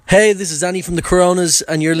Hey, this is Annie from the Coronas,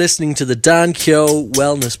 and you're listening to the Dan Keogh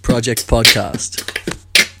Wellness Project podcast.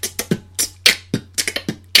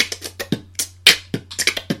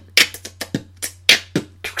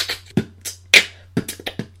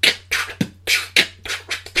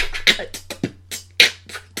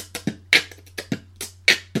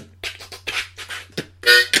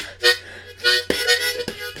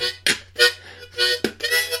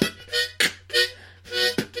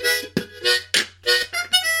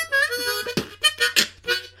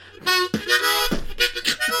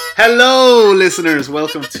 Hello, listeners.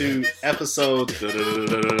 Welcome to episode 40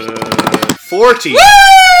 Woo!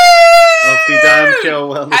 of the Dan Keogh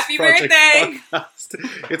Wellness Happy Project birthday!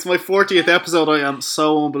 podcast. It's my 40th episode. I am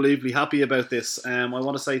so unbelievably happy about this. I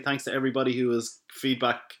want to say thanks to everybody who has fed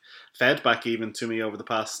back even to me over the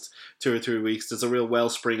past 2 or 3 weeks. There's a real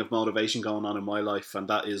wellspring of motivation going on in my life, and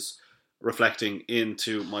that is reflecting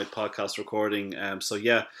into my podcast recording. So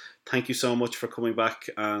yeah, thank you so much for coming back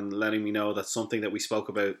and letting me know that something that we spoke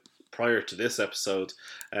about prior to this episode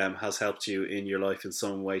has helped you in your life in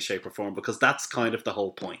some way, shape or form, because that's kind of the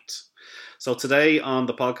whole point. So today on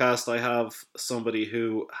the podcast I have somebody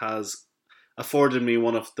who has afforded me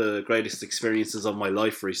one of the greatest experiences of my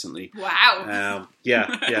life recently. Wow.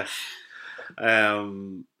 Yeah.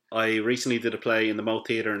 I recently did a play in the Moat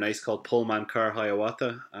Theatre in Ace called Pullman Car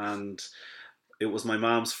Hiawatha, and it was my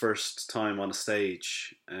mom's first time on a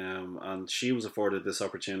stage, and she was afforded this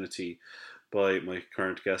opportunity by my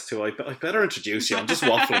current guest, who I better introduce you. I'm just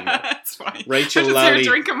waffling now. That's fine. Rachel I'm Lally. just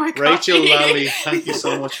here drinking my coffee. Rachel Lally, thank you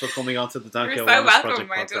so much for coming on to the Dan You're Keogh so Wellness welcome.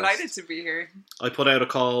 Project I'm podcast. delighted to be here. I put out a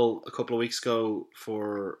call a couple of weeks ago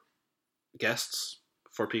for guests,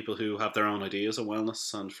 for people who have their own ideas on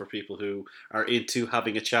wellness and for people who are into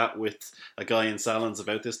having a chat with a guy in salons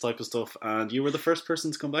about this type of stuff, and you were the first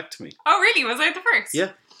person to come back to me. Oh, really? Was I the first?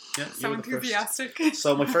 Yeah, So you were the first. enthusiastic.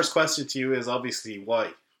 So my first question to you is obviously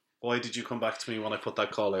why? Why did you come back to me when I put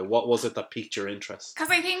that call out? What was it that piqued your interest?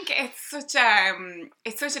 Because I think it's such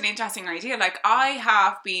an interesting idea. Like I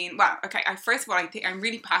have been, first of all, I think I'm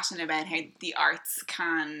really passionate about how the arts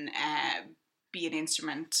can be an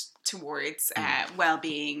instrument towards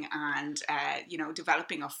well-being and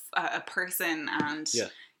developing a person and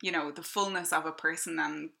the fullness of a person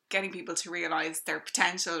and getting people to realize their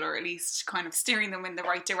potential, or at least kind of steering them in the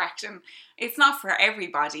right direction. It's not for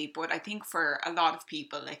everybody, but I think for a lot of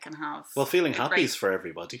people it can have. Well, feeling happy is for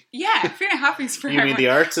everybody. Yeah, feeling happy is for you everyone. mean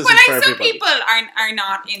the arts isn't but for some everybody? people are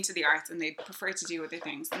not into the arts and they prefer to do other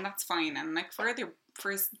things, and that's fine. And like for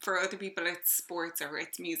other people, it's sports or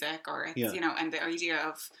it's music or it's and the idea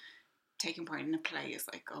of taking part in a play is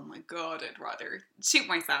like, oh my god, I'd rather shoot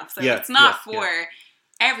myself. So it's not for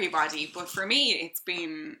everybody, but for me it's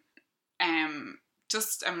been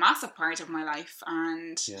just a massive part of my life.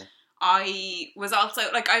 And I was also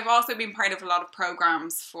I've also been part of a lot of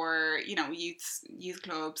programs for youth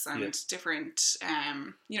clubs and different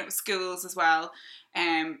schools as well,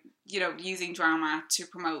 using drama to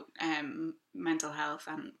promote mental health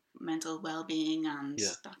and mental well-being and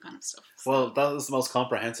that kind of stuff. Well, that is the most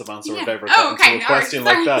comprehensive answer I've ever gotten to a question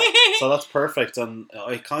like that. So that's perfect, and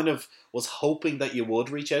I kind of was hoping that you would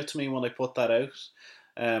reach out to me when I put that out.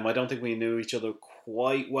 I don't think we knew each other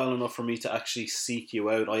quite well enough for me to actually seek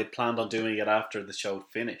you out. I had planned on doing it after the show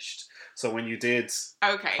finished. So when you did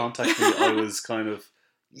contact me, I was kind of,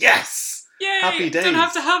 yes! Yay! Happy days. Don't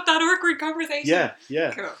have to have that awkward conversation.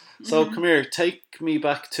 Yeah. Cool. So come here, take me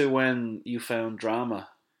back to when you found drama.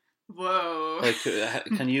 Whoa.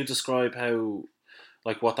 Can you describe how,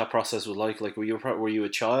 what that process was like? Were you a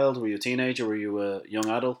child? Were you a teenager? Were you a young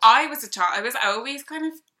adult? I was a child. I was always kind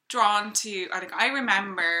of drawn to. I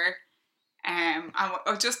remember, I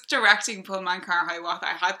was just directing Pullman Car Hiawatha.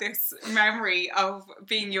 I had this memory of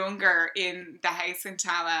being younger in the house in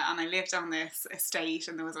Tala, and I lived on this estate,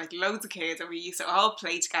 and there was loads of kids, and we used to all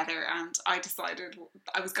play together. And I decided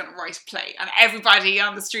I was going to write a play, and everybody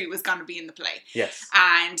on the street was going to be in the play. Yes.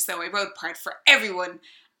 And so I wrote part for everyone.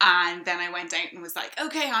 And then I went out and was like,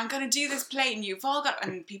 okay, I'm going to do this play and you've all got...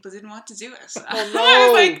 And people didn't want to do it. Oh, no.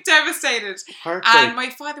 I was devastated. Heartbreak. And my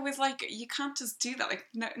father was like, you can't just do that.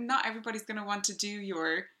 Not everybody's going to want to do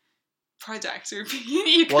your project. Or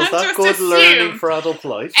you can't was that just good assume. learning for adult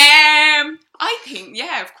life? I think,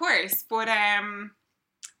 yeah, of course. But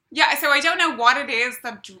so I don't know what it is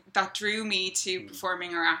that drew me to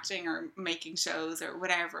performing or acting or making shows or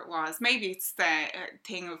whatever it was. Maybe it's the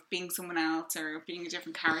thing of being someone else or being a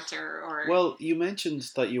different character. Or Well, you mentioned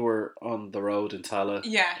that you were on the road in Tala,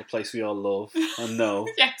 a place we all love and know.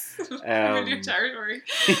 Yes, familiar territory.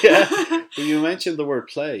 Yeah, but you mentioned the word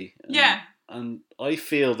play. And I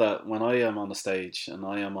feel that when I am on a stage and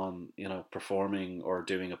I am on, performing or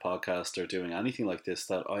doing a podcast or doing anything like this,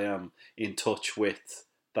 that I am in touch with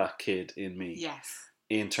that kid in me. Yes.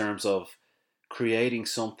 In terms of creating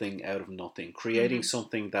something out of nothing, creating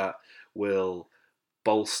something that will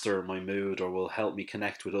bolster my mood or will help me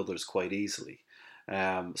connect with others quite easily.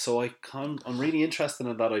 So I'm really interested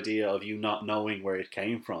in that idea of you not knowing where it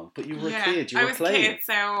came from, but you were a kid, you were playing. I was a kid,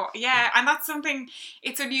 so yeah, and that's something,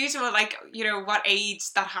 it's unusual, like, what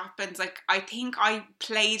age that happens. Like, I think I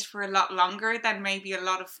played for a lot longer than maybe a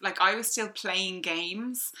lot of, like, I was still playing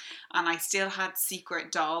games, and I still had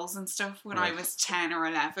secret dolls and stuff when I was 10 or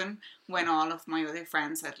 11, when all of my other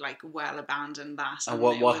friends had, like, well abandoned that. And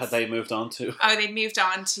what had they moved on to? Oh, they'd moved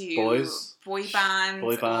on to boy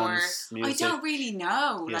bands, music. I don't really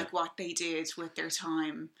know, like, what they did with their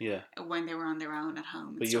time when they were on their own at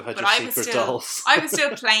home. But you had your secret dolls. I was still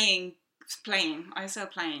playing. I was still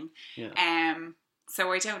playing. Yeah.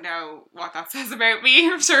 So I don't know what that says about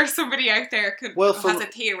me. I'm sure somebody out there has a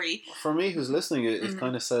theory. For me, who's listening, it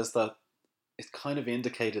kind of says that it kind of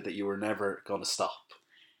indicated that you were never going to stop.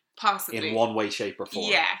 Possibly. In one way, shape or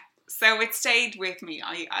form. Yeah. So it stayed with me.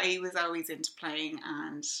 I was always into playing,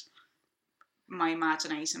 and my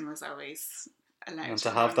imagination was always allowed. And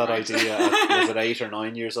to have that idea at, was it 8 or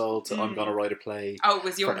 9 years old, I'm going to write a play. Oh, it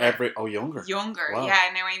was younger. Younger. Younger, wow.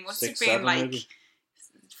 Yeah. Now I must 6, have been 7 like maybe?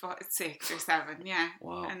 6 or 7, yeah.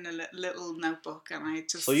 Wow. And a little notebook, and I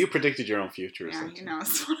just... So you predicted your own future, yeah,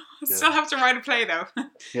 essentially. Still have to write a play, though.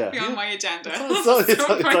 Yeah. Be on my agenda. It's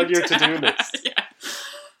on your to-do list. Yeah.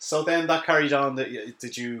 So then that carried on.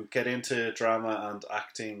 Did you get into drama and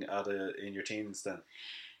acting in your teens then?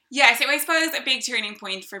 Yeah, so I suppose a big turning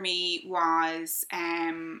point for me was,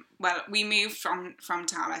 we moved from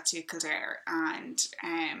Tala to Kildare, and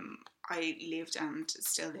I lived and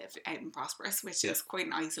still live out in Prosperous, which is quite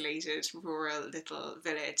an isolated, rural little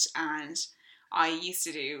village. And I used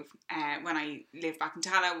to do, when I lived back in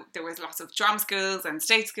Tala, there was lots of drama schools and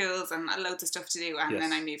state schools and loads of stuff to do. And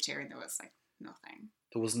then I moved here and there was like nothing.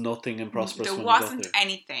 There was nothing in Prosperous. There wasn't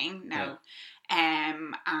anything, no. Yeah.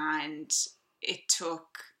 And it took,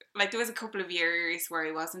 like, there was a couple of years where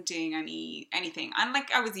I wasn't doing anything. And,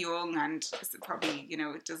 like, I was young and probably,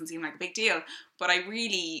 it doesn't seem like a big deal. But I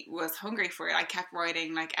really was hungry for it. I kept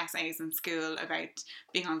writing, like, essays in school about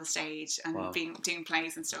being on the stage and doing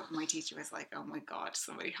plays and stuff. And my teacher was like, oh, my God,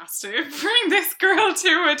 somebody has to bring this girl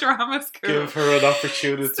to a drama school. Give her an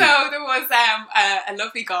opportunity. So there was a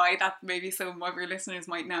lovely guy that maybe some of your listeners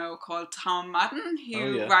might know called Tom Madden,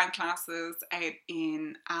 who ran classes out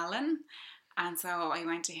in Allen. And so I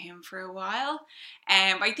went to him for a while.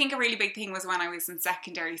 I think a really big thing was when I was in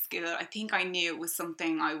secondary school, I think I knew it was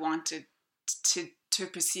something I wanted to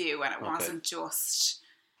pursue, and it wasn't just...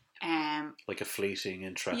 like a fleeting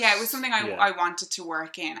interest. Yeah, it was something I wanted to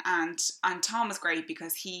work in. And Tom was great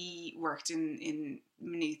because he worked in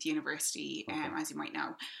Maynooth University, as you might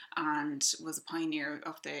know, and was a pioneer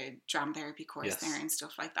of the drama therapy course there and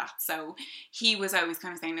stuff like that. So he was always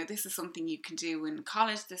kind of saying, no, this is something you can do in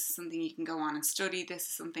college, this is something you can go on and study, this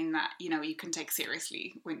is something that, you can take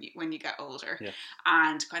seriously when you get older. Yeah.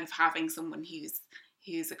 And kind of having someone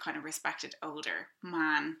who's a kind of respected older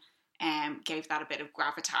man gave that a bit of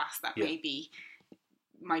gravitas that maybe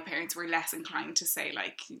my parents were less inclined to say,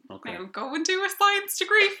 like, go and do a science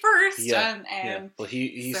degree first. Yeah, But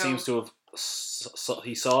he seems to have,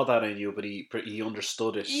 he saw that in you, but he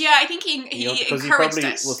understood it. Yeah, I think he encouraged because he probably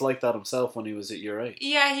was like that himself when he was at your age.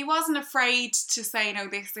 Yeah, he wasn't afraid to say, no,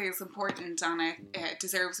 this is important and it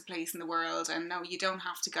deserves a place in the world, and no, you don't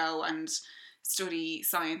have to go and study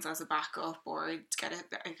science as a backup, or get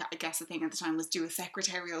I guess the thing at the time was do a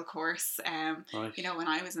secretarial course, when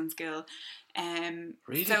I was in school.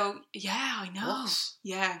 Really? So, yeah, I know. What?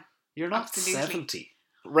 Yeah. You're not absolutely 70.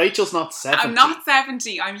 Rachel's not 70. I'm not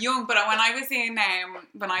 70. I'm young, but when I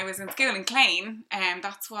was in school in Clane,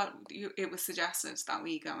 that's what it was suggested that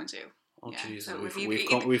we go and do. Oh, jeez. So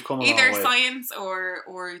we've come a long either way. Science or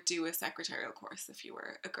do a secretarial course if you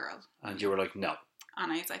were a girl. And you were like, no. And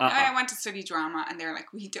I was like, I want to study drama. And they're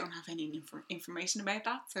like, we don't have any information about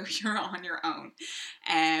that, so you're on your own.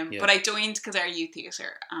 But I joined Kildare Youth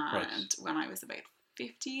Theatre when I was about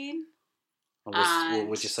 15.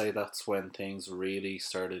 Would you say that's when things really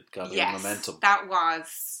started gathering momentum? That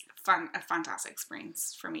was a fantastic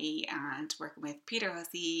experience for me, and working with Peter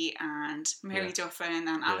Hussey and Mary Duffin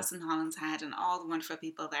and Alison Hollinshead and all the wonderful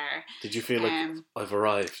people there. Did you feel like I've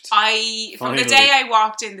arrived? From the day I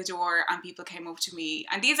walked in the door and people came up to me,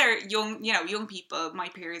 and these are young people, my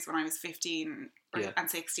peers when I was 15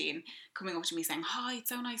 and 16, coming up to me saying, "Hi, it's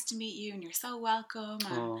so nice to meet you, and you're so welcome."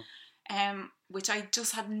 And which I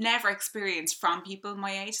just had never experienced from people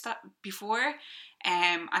my age that before.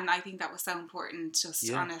 And I think that was so important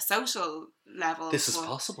just on a social level. This is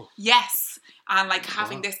possible. Yes. And like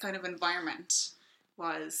having this kind of environment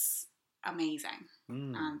was amazing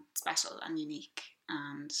and special and unique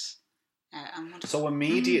and wonderful. So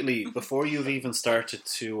immediately, before you've even started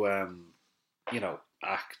to,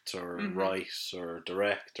 act or write or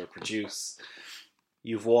direct or produce,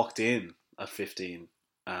 you've walked in at 15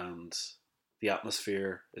 and the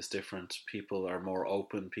atmosphere is different. People are more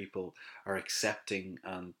open. People are accepting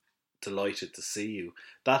and delighted to see you.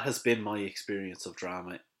 That has been my experience of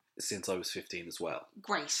drama since I was 15 as well.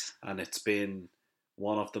 Great. And it's been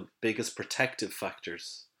one of the biggest protective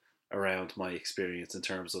factors around my experience in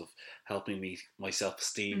terms of helping me, my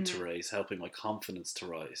self-esteem to rise, helping my confidence to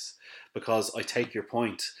rise. Because I take your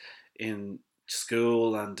point, in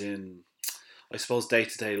school and in, I suppose,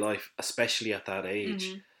 day-to-day life, especially at that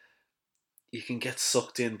age, you can get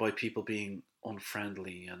sucked in by people being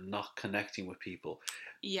unfriendly and not connecting with people.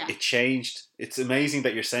 Yeah. It changed. It's amazing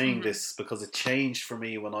that you're saying this, because it changed for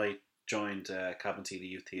me when I joined Cabinteely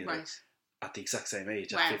Youth Theatre at the exact same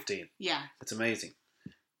age, at 15. Yeah. It's amazing.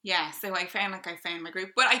 Yeah, so I found my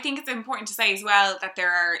group. But I think it's important to say as well that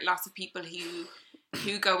there are lots of people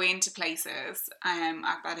who go into places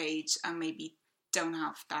at that age and maybe don't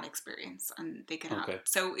have that experience, and they can have.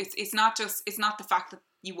 So it's not the fact that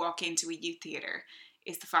you walk into a youth theatre.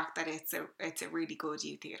 It's the fact that it's a really good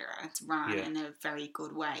youth theatre, and it's run in a very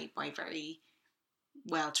good way by very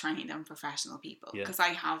well trained and professional people. Because I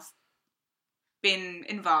have been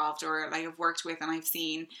involved, or like I've worked with, and I've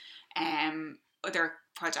seen other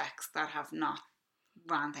projects that have not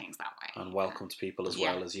ran things that way and welcomed people as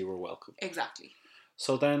well as you were welcomed. Exactly.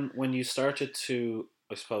 So then, when you started to,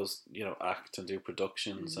 I suppose, act and do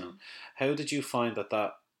productions, and how did you find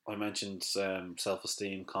that? I mentioned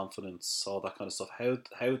self-esteem, confidence, all that kind of stuff.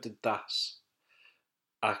 How did that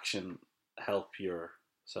action help your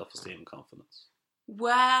self-esteem and confidence?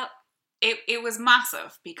 Well, it was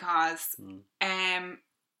massive because when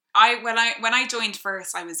I joined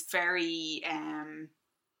first, I was very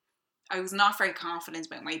I was not very confident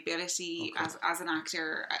about my ability as an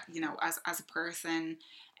actor, as a person.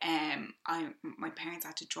 My parents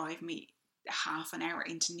had to drive me half an hour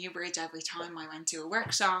into Newbridge every time I went to a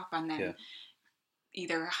workshop, and then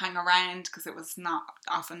either hang around because it was not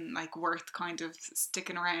often like worth kind of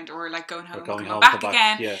sticking around, or like going home and coming back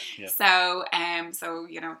again. So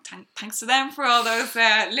thanks to them for all those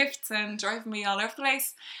lifts and driving me all over the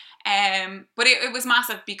place. But it was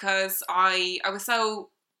massive because I was so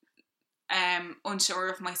unsure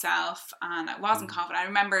of myself, and I wasn't confident. I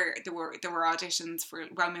remember there were auditions for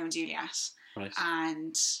Romeo and Juliet,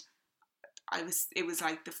 and it was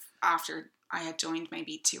like after I had joined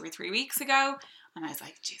maybe 2 or 3 weeks ago, and I was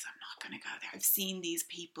like, geez, I'm not going to go there. I've seen these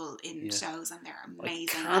people in shows and they're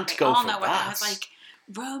amazing. I can't go for that. I was like,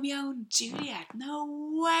 Romeo and Juliet, no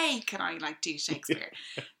way can I like do Shakespeare.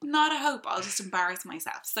 Not a hope. I'll just embarrass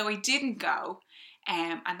myself. So I didn't go,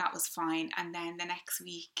 and that was fine. And then the next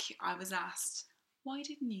week I was asked, why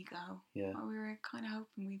didn't you go? Well, we were kind of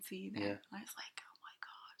hoping we'd see you there. And I was like, oh my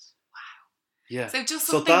God, wow. Yeah. So just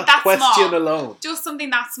something that question small, alone. Just something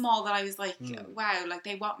that small that I was like, wow, like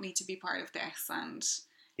they want me to be part of this, and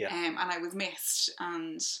I was missed,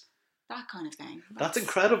 and that kind of thing. That's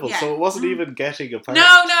incredible. So it wasn't even getting a part.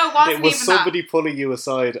 No, it wasn't. It was even somebody pulling you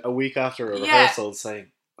aside a week after a rehearsal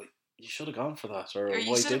saying, you should have gone for that, or you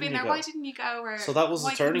why should have didn't been you there. go? Why didn't you go? Or so that was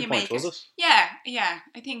the turning point, was it? Yeah,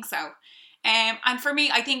 I think so. And for me,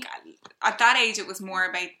 I think at that age it was more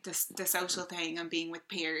about the social thing and being with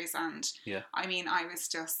peers, and I mean, I was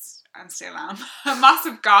just, and still am, a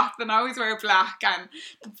massive goth, and I always wear black and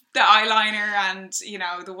the eyeliner and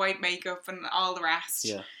the white makeup and all the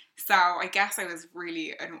rest. So I guess I was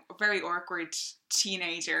really a very awkward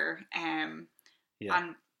teenager, and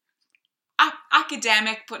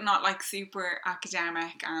academic, but not like super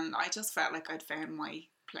academic, and I just felt like I'd found my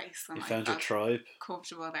place, and you found your tribe,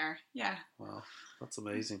 comfortable there. Wow, that's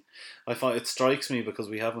amazing. I find it strikes me because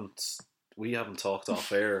we haven't talked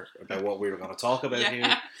off air about what we were going to talk about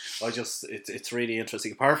here. It's really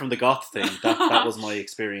interesting. Apart from the goth thing, that was my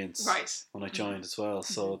experience when I joined as well.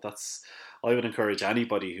 So I would encourage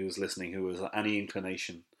anybody who's listening who has any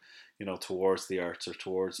inclination, towards the arts or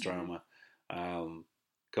towards drama,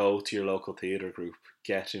 go to your local theatre group,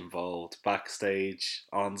 get involved, backstage,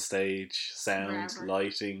 on stage, sound,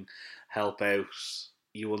 lighting, help out.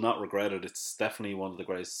 You will not regret it. It's definitely one of the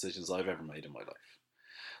greatest decisions I've ever made in my life.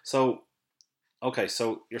 So, okay,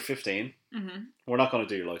 so you're 15. We're not going to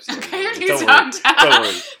do your life story. Don't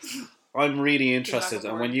worry. I'm really interested.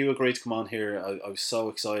 And when you agreed to come on here, I was so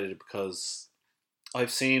excited because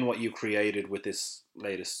I've seen what you created with this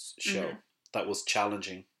latest show. Mm-hmm. That was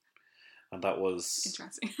challenging, and that was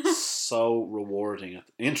Interesting. so rewarding.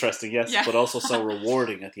 Interesting, yes, Yeah. but also so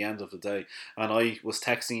rewarding at the end of the day. And I was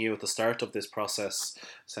texting you at the start of this process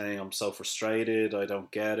saying, I'm so frustrated, I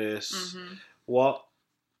don't get it. Mm-hmm. What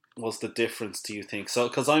was the difference, do you think? So,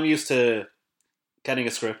 because I'm used to getting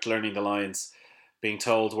a script, learning the lines, being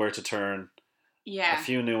told where to turn, Yeah. a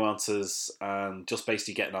few nuances, and just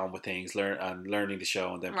basically getting on with things, learning the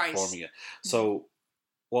show and then Right. performing it. So,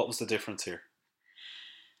 what was the difference here?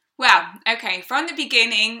 Well, okay, from the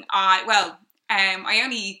beginning, I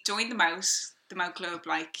only joined the Moat Club,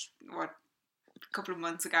 like, a couple of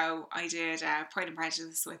months ago. I did Pride and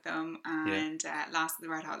Prejudice with them and Last of the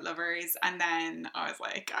Red Hot Lovers, and then I was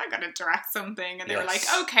like, I gotta direct something, and they were like,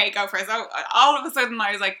 okay, go for it. So all of a sudden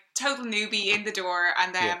I was like total newbie in the door,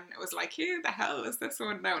 and then it was like, who the hell is this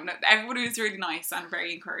one? No, everybody was really nice and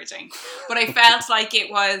very encouraging, but I felt like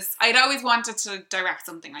I'd always wanted to direct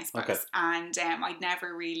something, I suppose, and I'd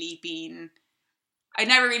never really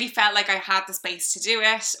felt like I had the space to do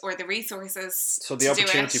it or the resources. So the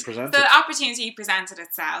opportunity presented. The opportunity presented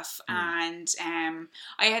itself, and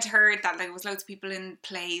I had heard that there was loads of people in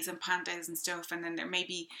plays and pandas and stuff, and then there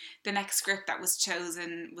maybe the next script that was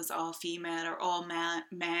chosen was all female or all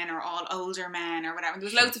men or all older men or whatever. There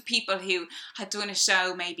was loads of people who had done a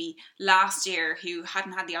show maybe last year who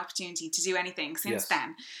hadn't had the opportunity to do anything since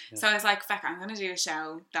then. Yeah. So I was like, fuck, I'm going to do a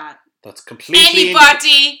show that's completely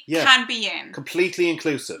anybody can be in. Completely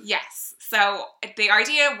inclusive. Yes. So the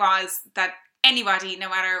idea was that anybody, no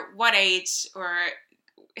matter what age or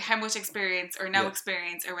how much experience or no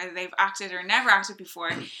experience or whether they've acted or never acted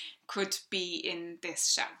before, could be in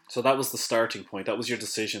this show. So that was the starting point. That was your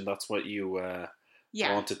decision. That's what you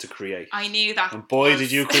wanted to create. I knew that. And boy,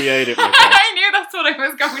 did you create it, my friend. I knew that's what I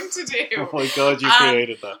was going to do. Oh my God, you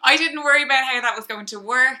created that. I didn't worry about how that was going to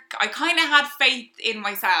work. I kind of had faith in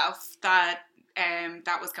myself that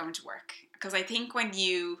that was going to work. Because I think when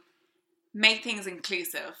you make things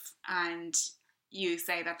inclusive and you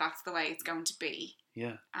say that that's the way it's going to be,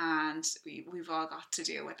 and we've all got to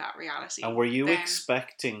deal with that reality. And were you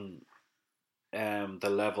expecting the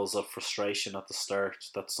levels of frustration at the start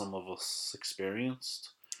that some of us experienced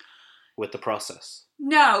with the process?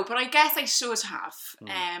 No, but I guess I should have.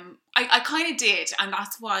 I kind of did, and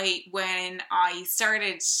that's why when I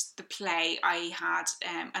started the play, I had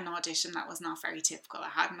an audition that was not very typical. I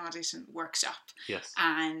had an audition workshop,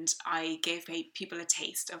 and I gave people a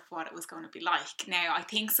taste of what it was going to be like. Now, I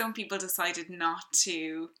think some people decided not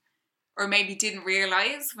to, or maybe didn't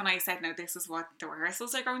realise when I said, no, this is what the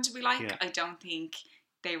rehearsals are going to be like. I don't think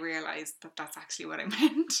they realised that that's actually what I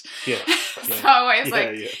meant. So I was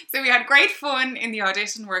so we had great fun in the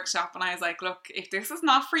audition workshop, and I was like, look, if this is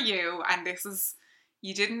not for you and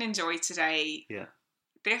you didn't enjoy today,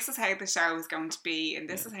 this is how the show is going to be, and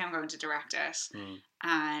this is how I'm going to direct it.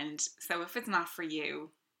 And so if it's not for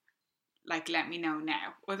you, like, let me know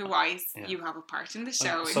now. Otherwise, you have a part in the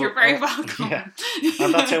show, and you're very welcome.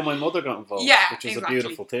 And that's how my mother got involved, which was a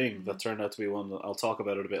beautiful thing that turned out to be one that I'll talk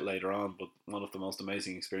about it a bit later on, but one of the most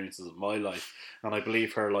amazing experiences of my life, and I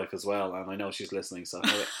believe her life as well, and I know she's listening, so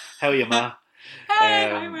how are you, Ma?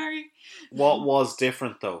 Hi, Mary. What was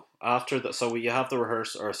different, though, after that? So you have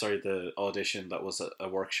the audition that was a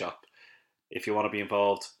workshop. If you want to be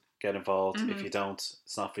involved, get involved. If you don't,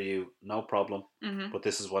 it's not for you, no problem. But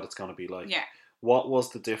this is what it's going to be like. What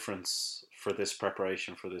was the difference for this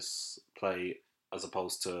preparation for this play as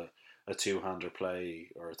opposed to a two-hander play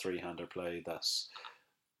or a three-hander play that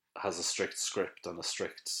has a strict script and a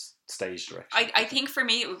strict stage direction? I think for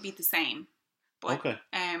me it would be the same. But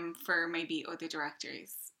for maybe other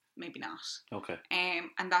directors, maybe not.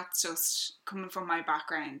 And that's just coming from my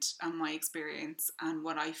background and my experience and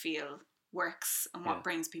what I feel works and what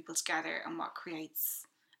brings people together and what creates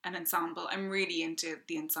an ensemble. I'm really into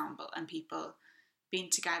the ensemble and people being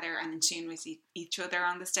together and in tune with each other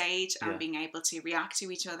on the stage and being able to react to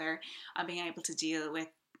each other and being able to deal with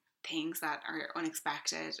things that are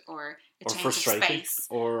unexpected or a change of space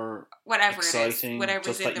or whatever exciting, it is, whatever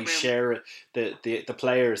just is in that the you room. share it, the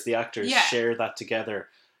players, the actors share that together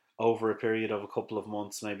over a period of a couple of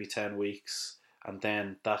months, maybe 10 weeks. And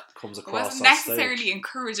then that comes across. It wasn't necessarily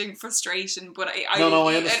encouraging frustration, but I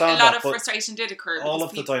understand a lot of frustration did occur. All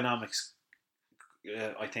of the dynamics,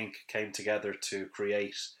 I think, came together to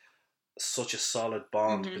create such a solid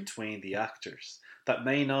bond between the actors that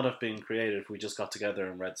may not have been created if we just got together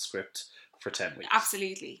and read the script for 10 weeks.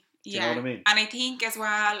 Absolutely. Do you know what I mean? And I think as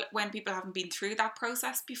well, when people haven't been through that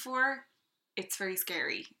process before, it's very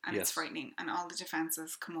scary and it's frightening, and all the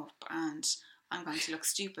defences come up, and I'm going to look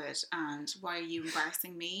stupid, and why are you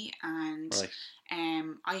embarrassing me? And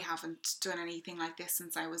I haven't done anything like this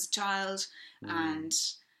since I was a child, and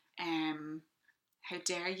how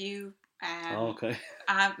dare you?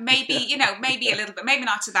 Maybe maybe a little bit, maybe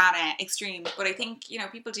not to that extreme, but I think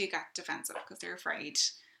people do get defensive because they're afraid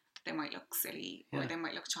that they might look silly or they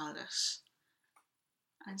might look childish.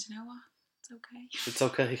 And you know what? It's okay. It's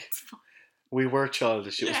okay. It's fine. We were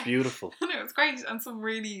childish. It was beautiful. And it was great. And some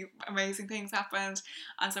really amazing things happened.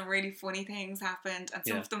 And some really funny things happened. And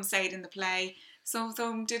some of them stayed in the play. Some of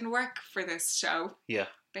them didn't work for this show. Yeah.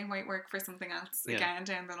 They might work for something else again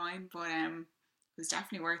down the line. But it was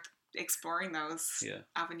definitely worth exploring those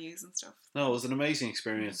avenues and stuff. No, it was an amazing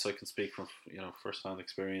experience. I can speak from first-hand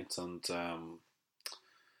experience. And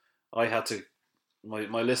I had to...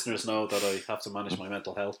 My listeners know that I have to manage my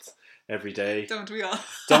mental health every day. Don't we all?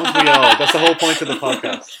 Don't we all? That's the whole point of the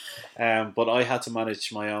podcast. But I had to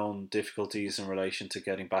manage my own difficulties in relation to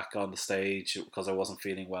getting back on the stage because I wasn't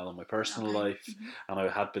feeling well in my personal life, and I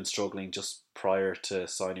had been struggling just prior to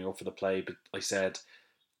signing up for the play. But I said,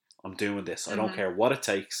 I'm doing this. I don't care what it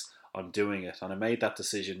takes. I'm doing it. And I made that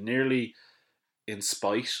decision nearly in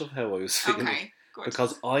spite of how I was feeling. Okay, good.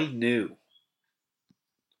 Because I knew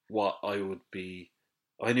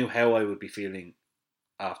I knew how I would be feeling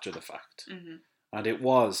after the fact. And it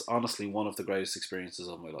was honestly one of the greatest experiences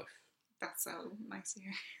of my life. That's so nice to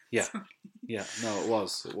hear. Yeah, no, it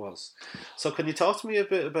was. So can you talk to me a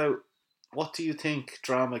bit about what do you think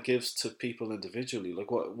drama gives to people individually?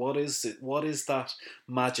 Like what is it? What is that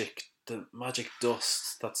magic, the magic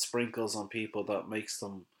dust that sprinkles on people that makes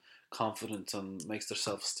them confident and makes their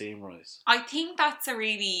self-esteem rise? I think that's a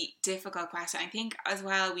really difficult question. I think as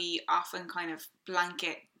well we often kind of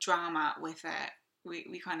blanket drama with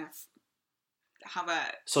we kind of have a...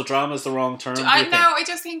 So drama is the wrong term? I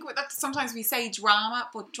just think that sometimes we say drama,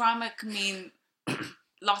 but drama can mean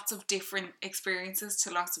lots of different experiences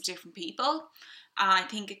to lots of different people. And I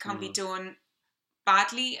think it can be done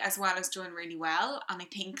badly as well as done really well. And I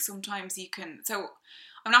think sometimes you can... So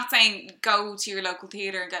I'm not saying go to your local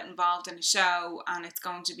theatre and get involved in a show and it's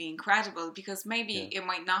going to be incredible, because maybe it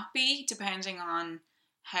might not be, depending on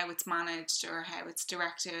how it's managed or how it's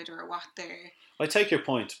directed or what they're... I take your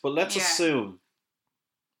point, but let's assume...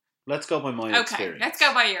 Let's go by my experience. Okay, let's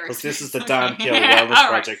go by your experience. Because this is the Dan Kill Wellness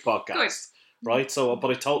Project podcast. Good. Right? So,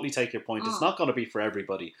 but I totally take your point. It's not going to be for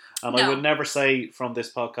everybody. And I would never say from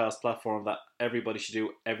this podcast platform that everybody should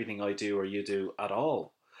do everything I do or you do at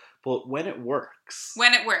all. But when it works...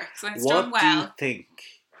 When it's done well... What do you think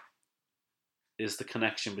is the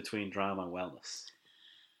connection between drama and wellness?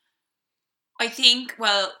 I think,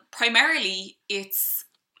 well, primarily it's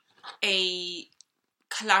a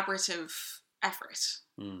collaborative effort.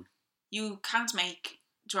 You can't make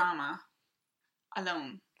drama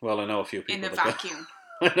alone. Well, I know a few people in a vacuum.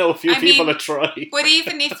 I know a few people that try. But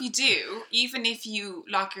even if you do, even if you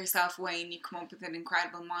lock yourself away and you come up with an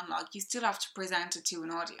incredible monologue, you still have to present it to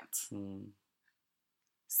an audience.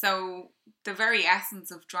 So the very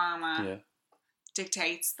essence of drama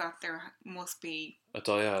dictates that there must be a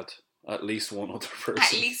dyad, at least one other person,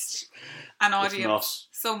 at least an audience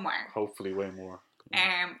somewhere. Hopefully, way more.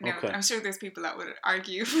 I'm sure there's people that would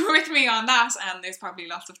argue with me on that, and there's probably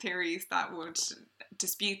lots of theories that would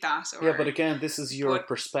dispute that. But again, this is your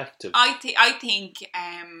perspective. I think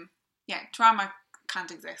drama can't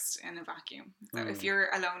exist in a vacuum. So if you're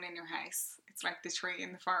alone in your house, it's like the tree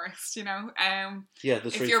in the forest, the tree.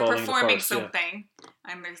 If you're performing something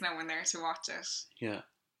and there's no one there to watch it,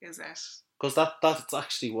 is it? Because that's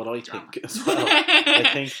actually what I think as well. I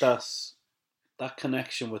think that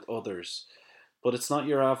connection with others. But it's not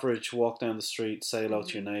your average walk down the street, say hello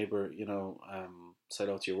to your neighbour, say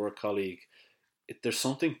hello to your work colleague. There's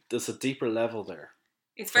a deeper level there.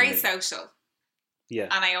 It's very social. Yeah.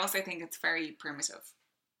 And I also think it's very primitive.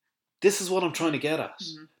 This is what I'm trying to get at.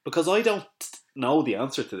 Because I don't know the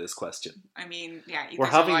answer to this question. I mean, we're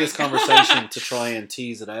having this conversation to try and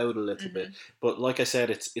tease it out a little bit. But like I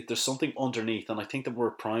said, there's something underneath, and I think the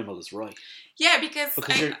word primal is right. Yeah, because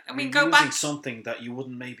you're using something that you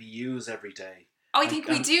wouldn't maybe use every day. Oh, I think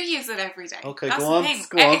we do use it every day. Okay, that's go on. The thing.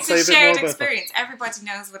 Go on, it's a shared experience. Everybody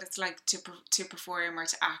knows what it's like to perform or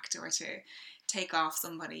to act or to take off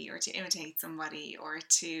somebody or to imitate somebody or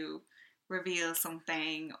to reveal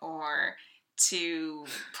something or to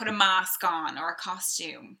put a mask on or a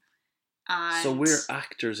costume. And so we're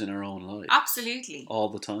actors in our own lives. Absolutely. All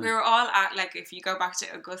the time. We're all if you go back to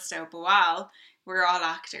Augusto Boal, we're all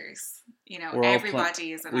actors.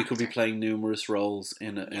 Everybody is an actor. We could be playing numerous roles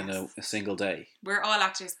in a single day. We're all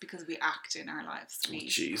actors because we act in our lives.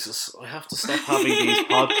 Jesus, I have to stop having these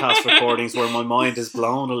podcast recordings where my mind is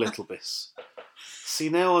blown a little bit. See,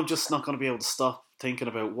 now I'm just not going to be able to stop thinking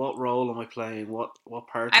about what role am I playing, what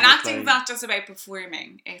part And am I acting's playing. not just about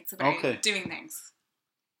performing; it's about Okay. doing things.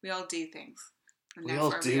 We all do things. And We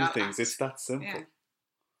all therefore do all things. act. It's that simple. Yeah.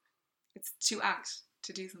 It's to act,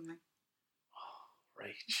 to do something.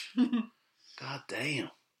 Rach. God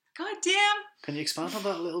damn. God damn. Can you expand on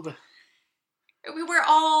that a little bit? We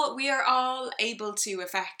are all able to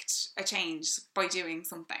affect a change by doing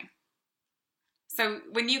something. So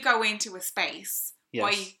when you go into a space,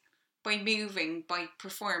 Yes. by moving, by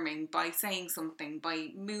performing, by saying something,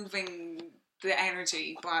 by moving the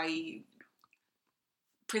energy, by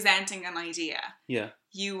presenting an idea, Yeah.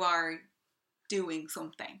 you are doing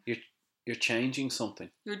something. You're changing something.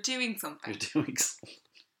 You're doing something. You're doing something.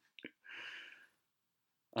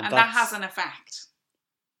 And that has an effect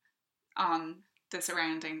on the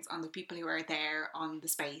surroundings, on the people who are there, on the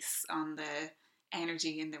space, on the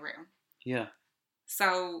energy in the room. Yeah.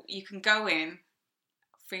 So you can go in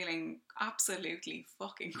feeling absolutely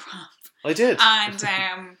fucking crap. I did.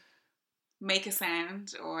 And make a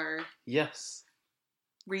sound or yes.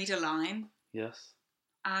 read a line. Yes.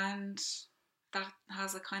 And that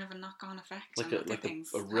has a kind of a knock-on effect Like on other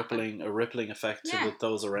things. a rippling effect to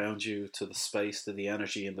those around you, to the space, to the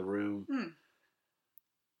energy in the room.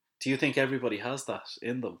 Do you think everybody has that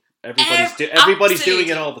in them? Everybody's doing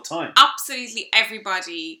it all the time. Absolutely,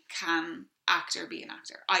 everybody can act or be an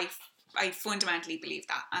actor. I fundamentally believe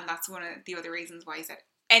that, and that's one of the other reasons why I said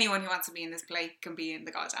anyone who wants to be in this play can be in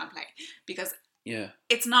the goddamn play, because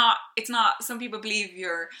it's not. Some people believe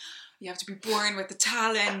you have to be born with the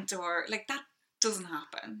talent, or like that doesn't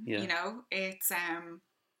happen. Yeah. You know, it's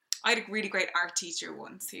I had a really great art teacher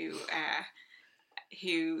once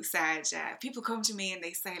who said, people come to me and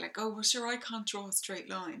they say like, oh, well, sure, I can't draw a straight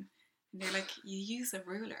line. And they're like, you use a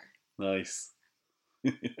ruler. Nice.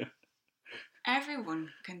 Everyone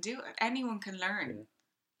can do it. Anyone can learn. Yeah.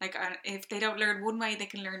 Like, if they don't learn one way, they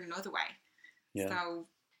can learn another way. Yeah. So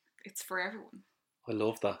it's for everyone. I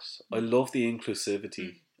love that. I love the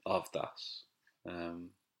inclusivity of that. And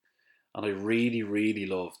I really, really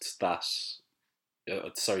loved that.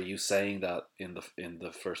 You saying that in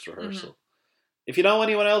the first rehearsal. Mm-hmm. If you know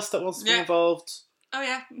anyone else that wants to be involved,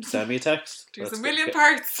 send me a text. There's a million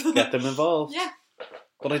parts. Get them involved. Yeah.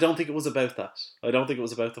 But I don't think it was about that. I don't think it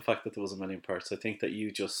was about the fact that there was a million parts. I think that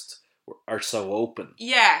you just are so open.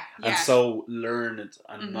 Yeah. And so learned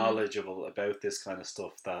and knowledgeable about this kind of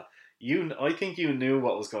stuff that I think you knew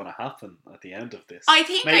what was going to happen at the end of this. I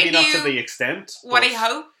think maybe I not knew to the extent. what I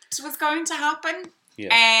hoped was going to happen. Yeah.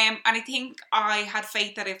 And I think I had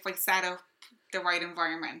faith that if I set up the right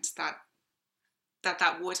environment that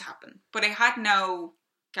would happen. But I had no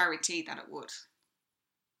guarantee that it would.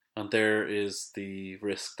 And there is the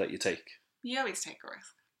risk that you take. You always take a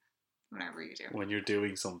risk. Whatever you do. When you're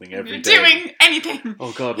doing something every day. You're doing anything.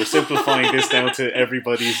 Oh God, we're simplifying this down to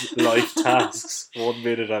everybody's life tasks, 1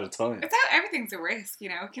 minute at a time. Everything's a risk, you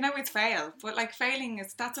know. You can always fail. But like failing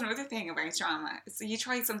that's another thing about drama. So you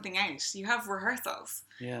try something out. You have rehearsals.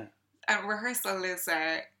 Yeah. A rehearsal is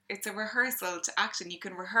it's a rehearsal to action. You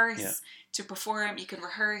can rehearse to perform. You can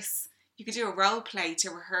rehearse. You could do a role play to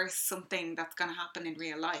rehearse something that's going to happen in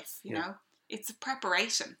real life. You know, it's a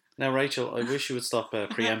preparation. Now, Rachel, I wish you would stop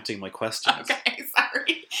preempting my questions. Okay,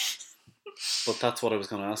 sorry. But that's what I was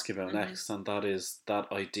going to ask you about next, and that is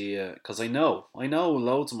that idea, because I know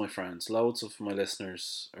loads of my friends, loads of my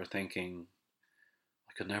listeners are thinking,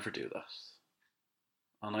 I could never do that.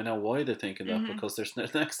 And I know why they're thinking that, because their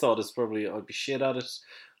next thought is probably, I'd be shit at it,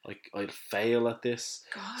 like I'd fail at this.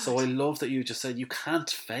 God. So I love that you just said you can't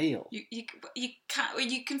fail. You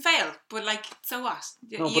can fail, but like, so what?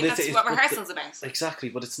 No, but that's what rehearsal's about. Exactly,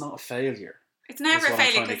 but it's not a failure. It's never a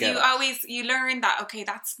failure, because you learn that, okay,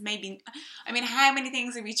 that's maybe, I mean, how many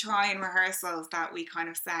things did we try in rehearsals that we kind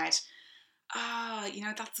of said,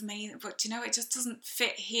 that's amazing, but it just doesn't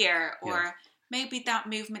fit here, or maybe that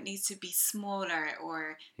movement needs to be smaller,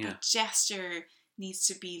 or that gesture needs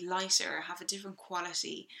to be lighter, or have a different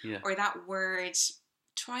quality, or that word,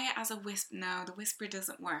 try it as a whisper. No, the whisper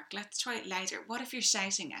doesn't work. Let's try it louder. What if you're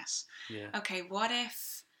shouting it? Yeah. Okay, what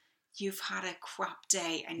if you've had a crap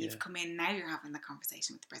day and you've come in, now you're having the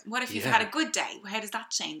conversation with the person? What if you've had a good day? How does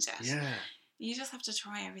that change it? Yeah. You just have to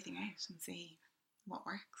try everything out and see what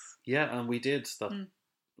works. Yeah, and we did that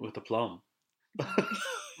with the plum.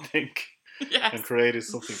 I think. Yes. And created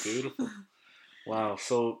something beautiful. Wow.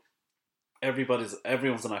 So everyone's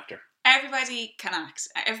an actor. Everybody can act.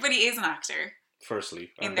 Everybody is an actor. Firstly,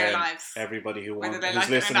 in their lives, everybody who's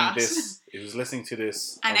listening to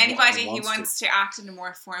this, and anybody who wants to act in a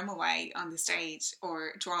more formal way on the stage,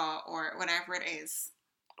 or draw, or whatever it is,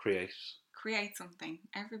 create something.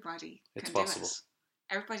 Everybody it's can possible. do it.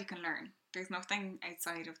 everybody can learn. There's nothing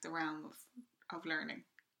outside of the realm of learning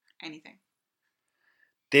anything.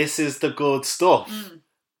 This is the good stuff.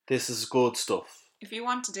 This is good stuff. If you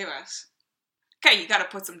want to do it, okay, you got to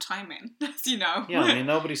put some time in, as you know. Yeah, I mean,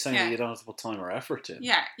 nobody's saying that you don't have to put time or effort in.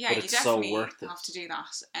 Yeah, but you it's definitely so worth it. have to do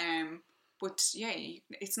that. But yeah,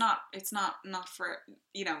 it's not for,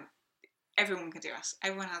 you know, everyone can do it.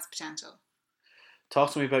 Everyone has potential.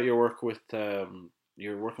 Talk to me about your work with,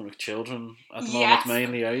 you're working with children at the moment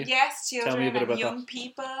mainly, are you? Yes, children. Tell me a bit about young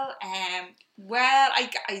people. Well,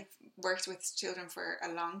 I worked with children for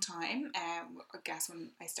a long time. I guess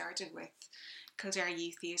when I started with Kildare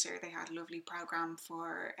Youth Theatre, they had a lovely programme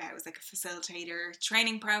for, it was like a facilitator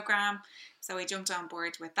training programme. So I jumped on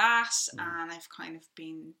board with that, and I've kind of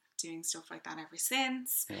been doing stuff like that ever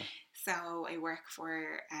since. Yeah. So I work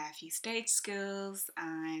for a few stage schools.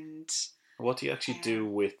 And what do you actually do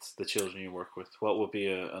with the children you work with? What would be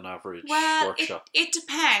an average workshop? It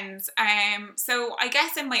depends. So I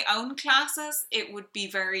guess in my own classes, it would be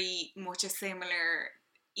very much a similar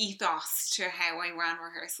ethos to how I ran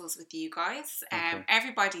rehearsals with you guys.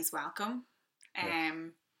 Everybody's welcome,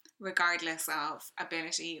 regardless of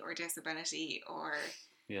ability or disability or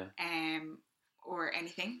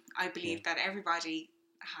anything. I believe that everybody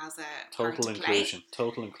has a total inclusion,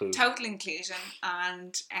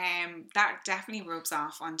 and that definitely rubs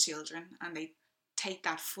off on children, and they take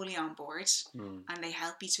that fully on board, and they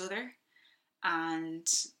help each other, and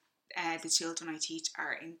the children I teach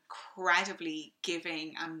are incredibly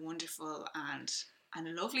giving and wonderful and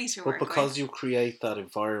lovely to work with. But because you create that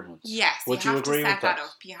environment, yes, would you agree with that?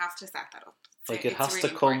 You have to set that up. Like it has to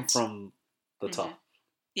come from the top.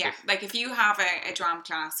 Yeah, like if you have a drama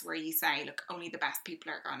class where you say, look, only the best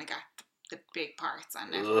people are going to get the big parts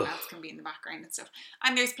and everyone else can be in the background and stuff.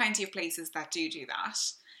 And there's plenty of places that do that.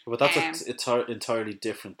 But that's an entirely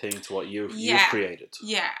different thing to what you've created.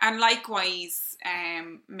 Yeah, and likewise,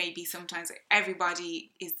 maybe sometimes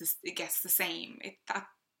everybody gets the same. That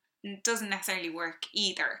doesn't necessarily work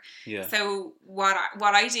either. Yeah. So what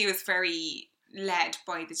I do is very led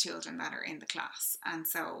by the children that are in the class, and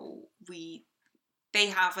so they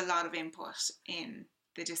have a lot of input in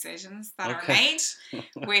the decisions that are made,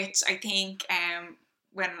 which I think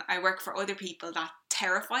when I work for other people, that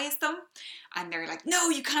terrifies them, and they're like, no,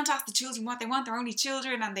 you can't ask the children what they want, they're only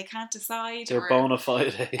children and they can't decide. They're bona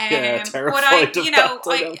fide terrified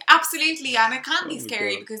but absolutely, and it can be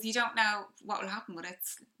scary because you don't know what will happen, but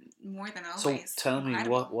it's more than always. So tell me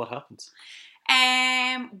what happens.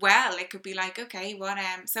 Well, it could be like, okay,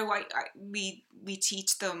 so we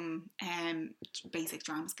teach them basic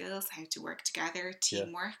drama skills, how to work together,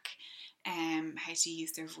 teamwork, how to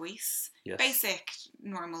use their voice, basic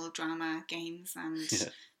normal drama games and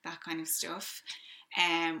that kind of stuff.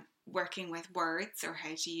 Working with words, or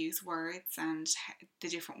how to use words and the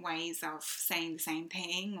different ways of saying the same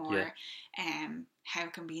thing, or how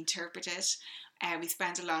it can be interpreted. We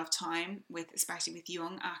spend a lot of time especially with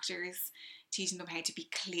young actors, teaching them how to be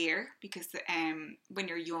clear, because when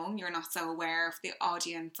you're young, you're not so aware of the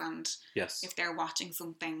audience, and if they're watching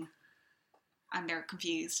something and they're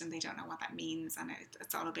confused and they don't know what that means, and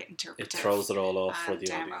it's all a bit interpretive. It throws it all off for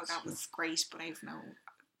the audience. That was great, but I have no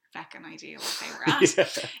feckin' idea what they were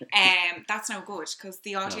at. That's no good, because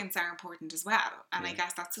the audience are important as well, and I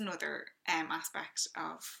guess that's another aspect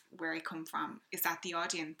of where I come from, is that the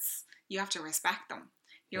audience, you have to respect them.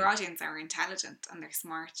 Your audience are intelligent and they're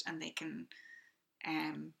smart and they can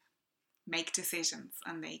make decisions,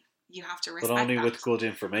 and you have to respect but only that. With good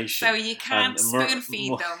information. So you can't spoon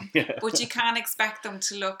feed them, but you can't expect them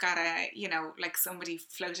to look at like somebody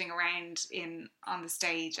floating around on the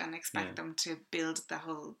stage and expect them to build the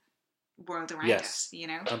whole world around it,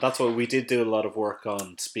 And that's what we did do a lot of work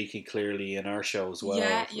on, speaking clearly in our show as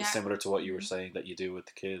well, similar to what you were saying that you do with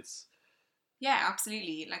the kids. Yeah,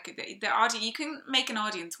 absolutely. Like the audience, you can make an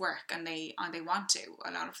audience work, and they want to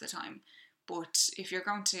a lot of the time. But if you're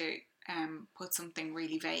going to put something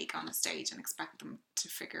really vague on a stage and expect them to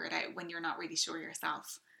figure it out when you're not really sure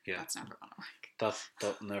yourself, that's never going to work.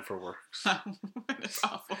 That never works. It's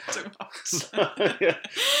awful to watch.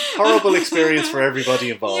 Horrible experience for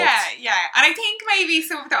everybody involved. Yeah. And I think maybe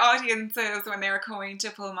some of the audiences, when they were coming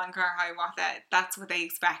to Pullman Car High Watha, that's what they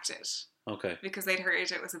expected. Okay. Because they'd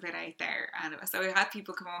heard it was a bit out there, and so I had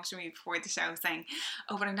people come up to me before the show saying,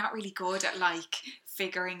 "Oh, but I'm not really good at like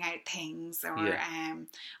figuring out things, or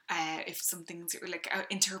if something's like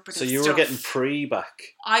interpretive." So you were getting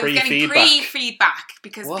pre-feedback. I was getting pre-feedback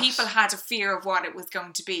because people had a fear of what it was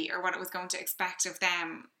going to be or what it was going to expect of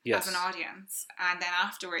them as an audience, and then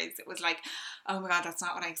afterwards it was like, oh my god, that's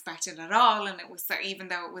not what I expected at all. And it was so, even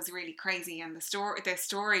though it was really crazy, and the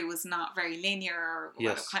story was not very linear, or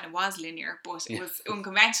well, it kind of was linear, but it was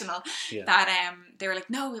unconventional. That they were like,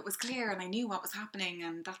 no, it was clear, and I knew what was happening,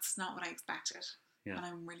 and that's not what I expected. And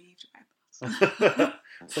I'm relieved about that.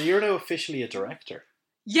 So you're now officially a director.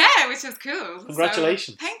 Yeah, which is cool.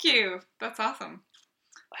 Congratulations! So, thank you. That's awesome.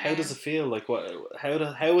 How does it feel? Like what?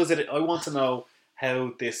 How is it? I want to know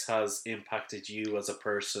how this has impacted you as a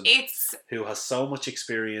person who has so much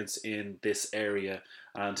experience in this area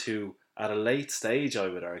and who, at a late stage, I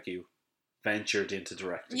would argue, ventured into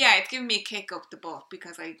directing. Yeah, it's given me a kick up the butt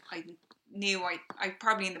because I knew I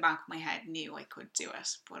probably in the back of my head knew I could do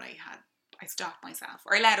it, but I stopped myself,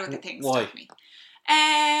 or I let other things stop me.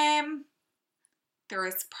 There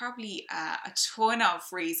was probably a ton of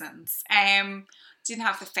reasons. Didn't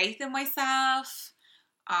have the faith in myself.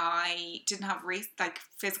 I didn't have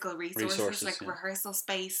physical resources. Like rehearsal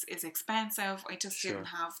space is expensive. I just didn't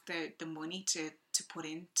have the money to put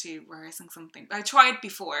into rehearsing something. I tried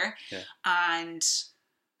before, and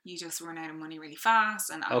you just run out of money really fast.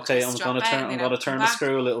 And I'm gonna turn the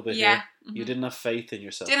screw a little bit here. Mm-hmm. You didn't have faith in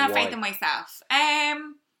yourself. Didn't have faith in myself.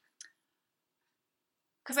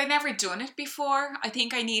 Because I'd never done it before. I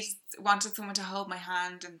think I wanted someone to hold my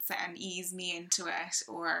hand and ease me into it.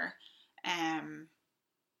 Or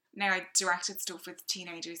now I directed stuff with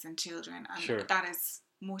teenagers and children, and that is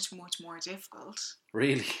much, much more difficult.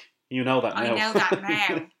 Really? You know that now? I know that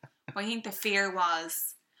now. But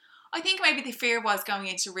I think maybe the fear was going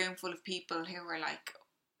into a room full of people who were like,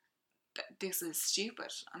 this is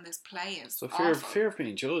stupid, and this play is awful. Fear of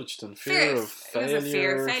being judged, and fear of failure. It was a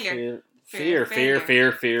fear of failure.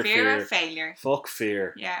 Fear of failure. Fuck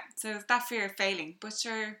fear. Yeah, so it's that fear of failing. But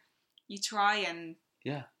you try and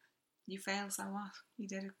you fail, so what? You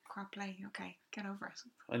did a crap play. Okay, get over it.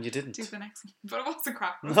 And you didn't. Do the next one. But it wasn't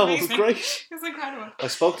crap. It was great. It was incredible. I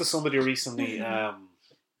spoke to somebody recently. It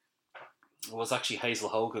was actually Hazel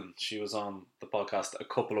Hogan. She was on the podcast a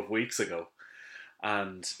couple of weeks ago,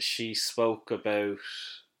 and she spoke about.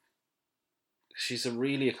 She's a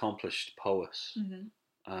really accomplished poet. Mm-hmm.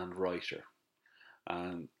 And writer,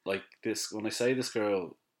 and like this, when I say this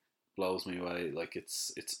girl blows me away, like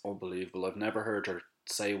it's unbelievable. I've never heard her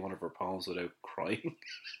say one of her poems without crying.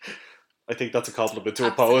 I think that's a compliment to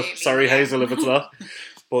a poet. Sorry, Hazel, if it's not.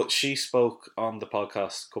 But she spoke on the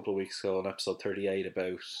podcast a couple of weeks ago on episode 38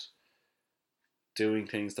 about doing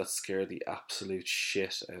things that scare the absolute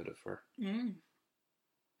shit out of her.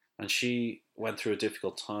 And she went through a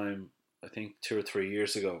difficult time, I think 2 or 3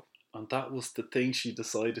 years ago. And that was the thing she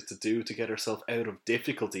decided to do to get herself out of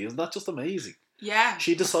difficulty. Isn't that just amazing? Yeah.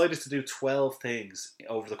 She decided to do 12 things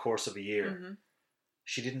over the course of a year. Mm-hmm.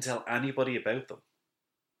 She didn't tell anybody about them.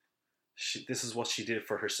 This is what she did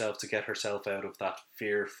for herself to get herself out of that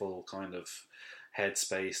fearful kind of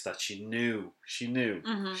headspace that she knew.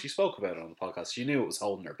 Mm-hmm. She spoke about it on the podcast. She knew it was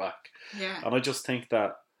holding her back. Yeah. And I just think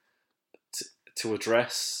that to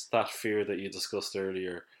address that fear that you discussed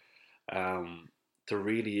earlier, there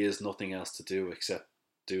really is nothing else to do except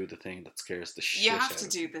do the thing that scares the shit out of you. You have to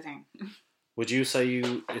do the thing. Would you say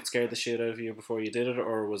it scared the shit out of you before you did it,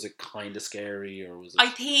 or was it kind of scary, or was it? I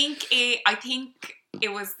think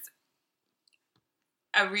it was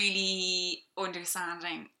a really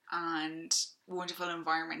understanding and wonderful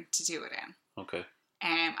environment to do it in. Okay.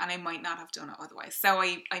 And I might not have done it otherwise. So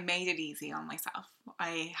I made it easy on myself.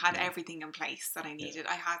 I had everything in place that I needed.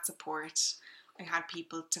 I had support. I had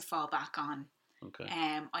people to fall back on. Okay.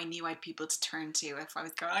 I knew I had people to turn to if I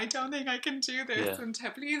was going, I don't think I can do this, and to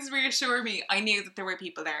please reassure me. I knew that there were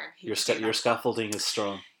people there who your scaffolding is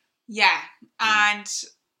strong. Yeah, and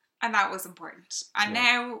that was important. And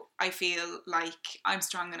now I feel like I'm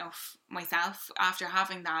strong enough myself after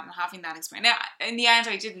having that experience. Now, in the end,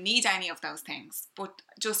 I didn't need any of those things, but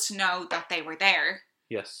just to know that they were there,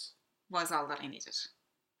 was all that I needed.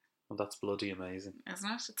 Well, that's bloody amazing, isn't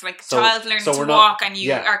it? It's like a child learning to walk, and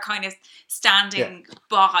you are kind of standing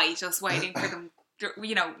by, just waiting for them,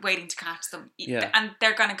 waiting to catch them. And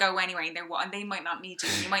they're going to go anyway, and they might not need to.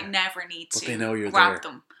 You might never need to they know you're grab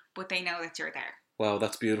there. them, but they know that you're there. Wow,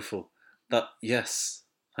 that's beautiful.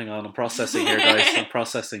 Hang on, I'm processing here, guys. I'm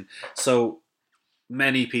processing. So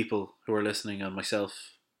many people who are listening, and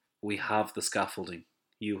myself, we have the scaffolding.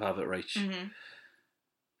 You have it, Rach. Mm-hmm.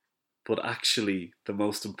 But actually, the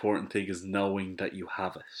most important thing is knowing that you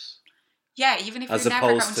have it. Yeah, even if you're never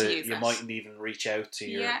going to use it. As opposed to you mightn't even reach out to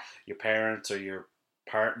your parents or your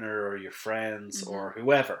partner or your friends or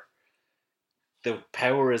whoever. The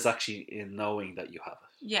power is actually in knowing that you have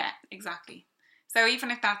it. Yeah, exactly. So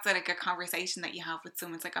even if that's like a conversation that you have with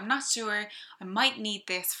someone, it's like, I'm not sure, I might need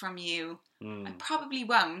this from you. I probably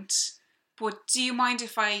won't. But do you mind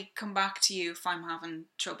if I come back to you if I'm having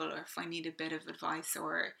trouble or if I need a bit of advice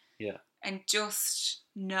or... Yeah. And just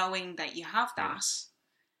knowing that you have that.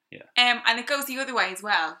 Yeah. And it goes the other way as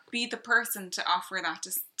well. Be the person to offer that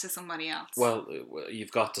to somebody else. Well,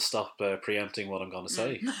 you've got to stop preempting what I'm going to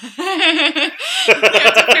say. You have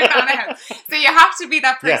to clear that out. So you have to be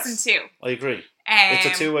that person too. I agree. It's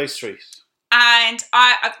a two-way street. And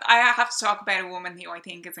I have to talk about a woman who I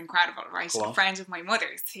think is incredible, right? A friend of my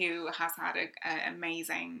mother's who has had an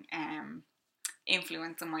amazing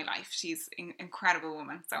influence in my life. She's an incredible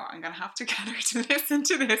woman, so I'm going to have to get her to listen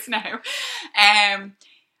to this now.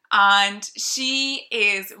 And she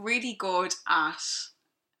is really good at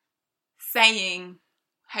saying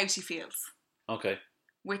how she feels. Okay.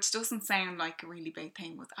 Which doesn't sound like a really big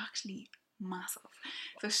thing, but actually massive.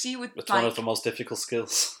 So she would... It's one of the most difficult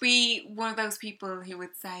skills. Be one of those people who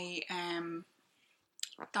would say,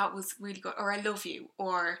 that was really good, or I love you,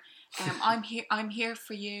 or I'm here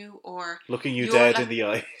for you, or... Looking you dead in the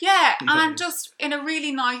eye. Yeah, and just in a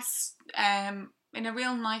really nice, in a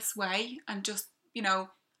real nice way, and just, you know,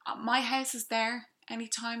 my house is there.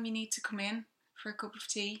 Anytime you need to come in for a cup of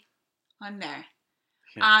tea, I'm there.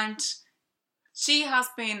 Yeah. And she has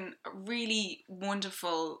been a really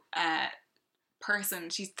wonderful person.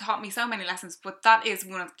 She's taught me so many lessons, but that is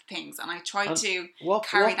one of the things, and I try to carry that with me. What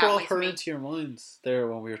brought her into your mind there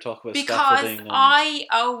when we were talking about scaffolding?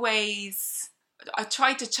 Because I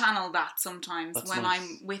try to channel that sometimes when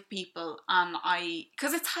I'm with people, and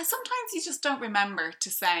because sometimes you just don't remember to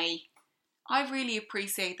say, I really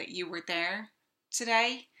appreciate that you were there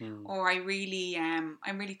today, or I'm really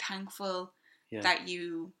thankful that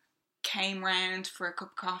you came round for a cup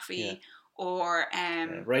of coffee, or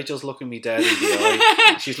Rachel's looking me dead in the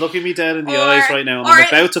eye. She's looking me dead in the eyes right now, and I'm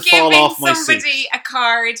about to fall off my seat. Giving somebody a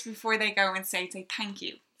card before they go and say thank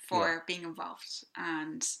you for being involved,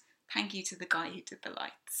 and thank you to the guy who did the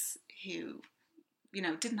lights, who, you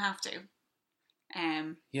know, didn't have to.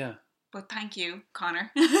 But thank you,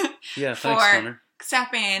 Connor. Thanks, Connor.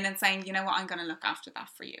 Stepping in and saying, you know what, I'm going to look after that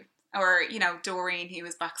for you. Or, you know, Doreen, who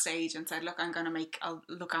was backstage and said, look, I'll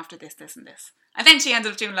look after this, this and this. And then she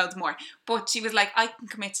ended up doing loads more. But she was like, I can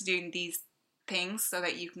commit to doing these things so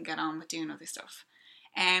that you can get on with doing other stuff.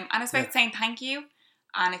 And it's about saying thank you.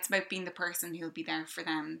 And it's about being the person who'll be there for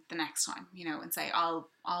them the next time, you know, and say, I'll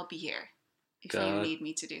be here if you need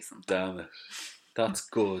me to do something. Damn it. That's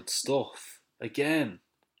good stuff. Again,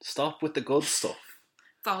 stop with the good stuff.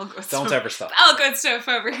 It's all good stuff. Don't ever stop. It's all good stuff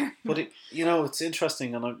over here. But, you know, it's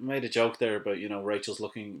interesting, and I made a joke there about, you know, Rachel's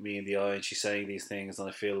looking me in the eye and she's saying these things, and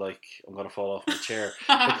I feel like I'm going to fall off my chair.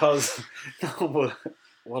 Because, no, but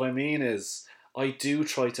what I mean is, I do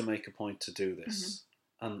try to make a point to do this.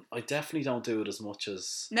 Mm-hmm. And I definitely don't do it as much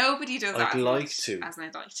as... Nobody does I'd like to. As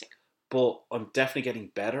I'd like to. But I'm definitely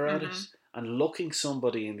getting better at it. And looking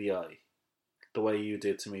somebody in the eye, the way you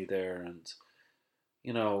did to me there, and...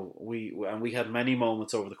 You know, we had many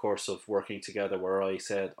moments over the course of working together where I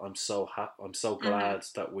said, I'm so glad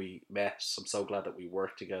that we met. I'm so glad that we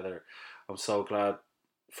worked together. I'm so glad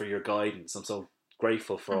for your guidance. I'm so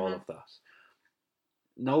grateful for all of that.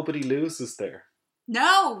 Nobody loses there.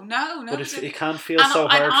 No. But it can feel so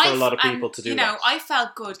hard for a lot of people to do that. You know, I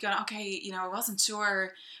felt good going, okay, you know, I wasn't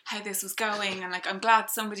sure how this was going, and like, I'm glad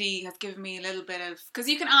somebody has given me a little bit of, because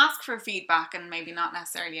you can ask for feedback and maybe not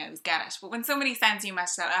necessarily always get it, but when somebody sends you a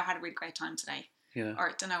message, I had a really great time today. Yeah. Or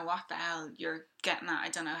I don't know what the hell you're getting at. I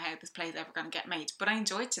don't know how this play's ever going to get made, but I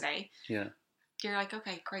enjoyed today. Yeah. You're like,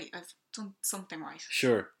 okay, great, I've done something right.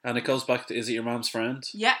 Sure. And it goes back to, is it your mom's friend?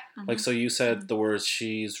 Yeah. Mm-hmm. Like, so you said the words,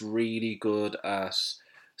 she's really good at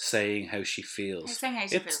saying how she feels.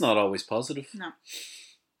 It's not always positive.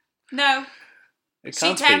 No. It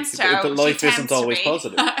can't be. But life isn't always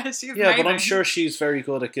positive. Yeah, but I'm sure she's very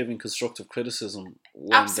good at giving constructive criticism.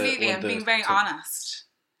 Absolutely, and being very honest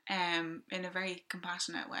in a very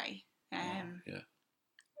compassionate way.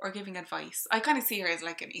 Or giving advice. I kind of see her as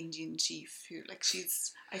like an Indian chief who, like,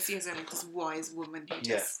 I see her as like this wise woman who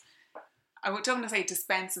just, I don't want to say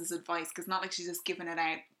dispenses advice, because not like she's just giving it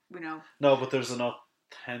out, you know. No, but there's an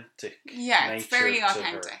authentic nature, it's very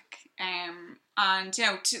authentic. And, you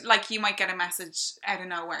know, like, you might get a message out of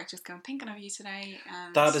nowhere, just going, thinking of you today.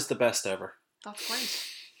 And that is the best ever. That's great.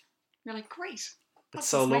 You're like, great. That's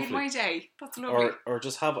so lovely. Made my day. That's lovely. Or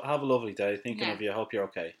just have a lovely day, thinking of you. I hope you're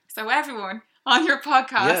okay. So everyone on your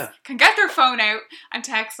podcast can get their phone out and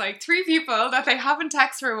text like 3 people that they haven't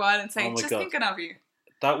texted for a while and say, just thinking of you.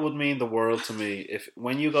 That would mean the world to me. If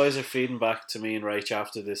when you guys are feeding back to me and Rach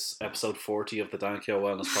after this episode 40 of the Dan Keogh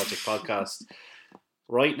Wellness Project podcast,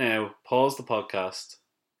 right now, pause the podcast.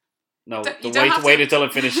 No, don't wait until I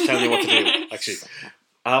finish telling you what to do. Actually,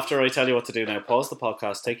 after I tell you what to do now, pause the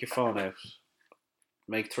podcast, take your phone out,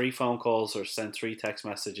 make 3 phone calls or send 3 text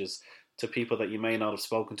messages to people that you may not have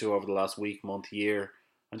spoken to over the last week, month, year,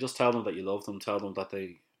 and just tell them that you love them, tell them that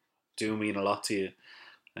they do mean a lot to you.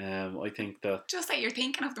 I think that... Just that you're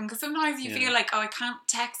thinking of them, because sometimes you feel like, oh, I can't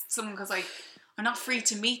text someone because I'm not free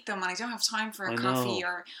to meet them and I don't have time for a coffee,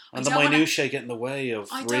 or and the minutiae get in the way of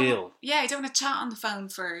real. I don't want to chat on the phone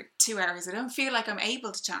for 2 hours. I don't feel like I'm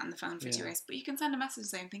able to chat on the phone for 2 hours, but you can send a message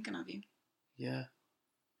saying I'm thinking of you. Yeah.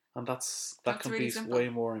 And that can really be simple. way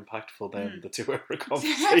more impactful than the 2 hour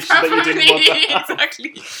conversation that you didn't want to have.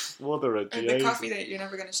 Exactly. Mother of the coffee that you're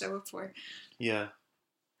never going to show up for. Yeah.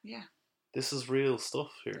 Yeah. This is real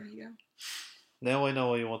stuff here. There you go. Now I know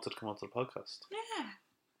why you wanted to come onto the podcast.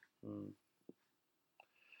 Yeah.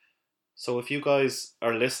 So if you guys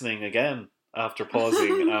are listening again after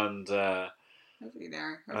pausing and Hopefully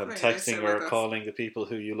they're. and texting or calling the people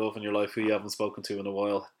who you love in your life who you haven't spoken to in a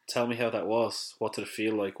while, tell me how that was. What did it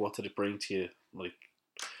feel like? What did it bring to you? Like,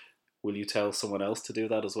 will you tell someone else to do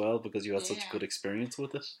that as well because you had such a good experience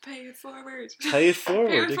with it? Pay it forward. Pay it forward,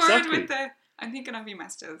 Pay it exactly. Forward with I'm thinking of you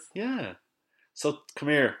messages. Yeah. So come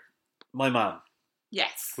here, my mum.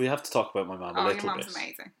 Yes. We have to talk about my mum a little bit. Your mum's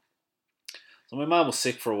amazing. So my mum was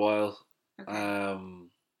sick for a while. Okay.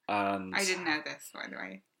 And I didn't know this, by the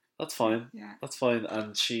way. That's fine. Yeah. That's fine.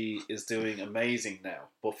 And she is doing amazing now.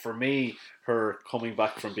 But for me, her coming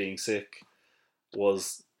back from being sick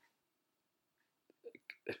was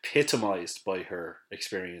epitomised by her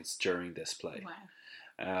experience during this play.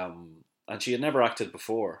 Wow. And she had never acted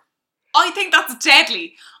before. I think that's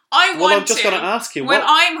deadly. I'm just going to ask you, when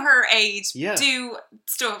I'm her age, Yeah. do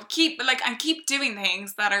stuff, keep doing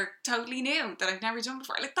things that are totally new that I've never done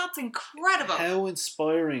before. Like, that's incredible. How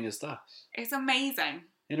inspiring is that? It's amazing.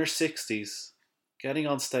 In her 60s, getting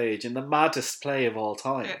on stage in the maddest play of all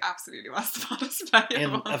time. It absolutely was the maddest play in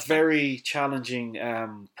of all a time. very challenging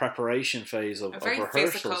preparation phase of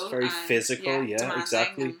rehearsals. Very physical, yeah,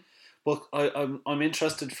 exactly. But I'm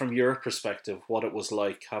interested from your perspective what it was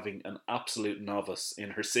like having an absolute novice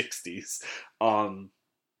in her 60s on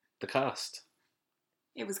the cast.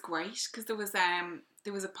 It was great because there was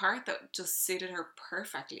a part that just suited her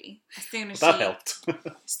perfectly. As soon as that helped.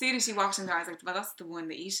 As soon as she walked in there, I was like, well, that's the one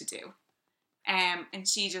that you should do. And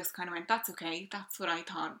she just kind of went, that's okay. That's what I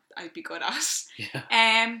thought I'd be good at.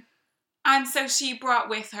 Yeah. And so she brought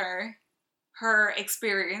with her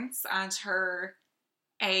experience and her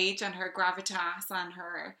age and her gravitas and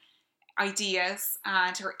her ideas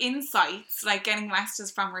and her insights, like getting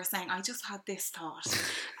messages from her saying, I just had this thought.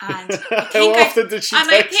 And How often did she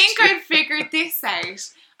text I think you? I'd figured this out. And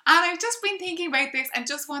I've just been thinking about this and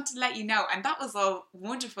just wanted to let you know. And that was all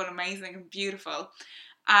wonderful, amazing and beautiful.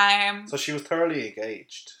 So she was thoroughly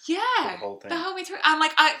engaged. Yeah. The whole thing. The whole way through. And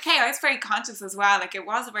like, I was very conscious as well. Like, it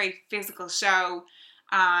was a very physical show.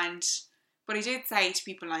 But I did say to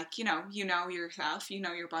people, like, you know yourself, you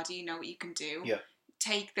know your body, you know what you can do. Yeah.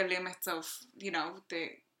 Take the limits of, the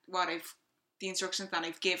instructions that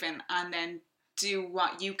I've given, and then do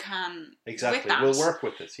what you can. Exactly. With that. We'll work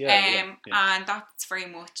with this. Yeah. And that's very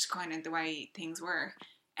much kind of the way things were.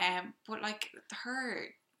 But like her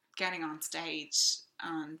getting on stage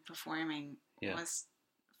and performing was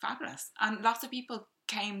fabulous. And lots of people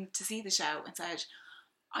came to see the show and said,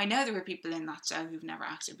 I know there were people in that show who've never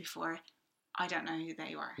acted before. I don't know who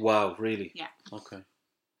they were. Wow, really? Yeah. Okay.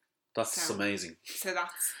 That's amazing. So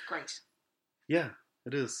that's great. Yeah,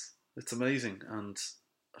 it is. It's amazing. And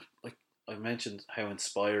like I mentioned how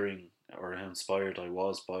inspired I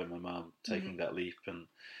was by my mum taking that leap and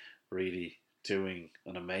really doing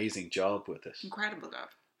an amazing job with it. Incredible job.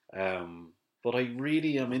 But I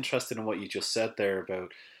really am interested in what you just said there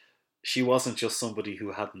about she wasn't just somebody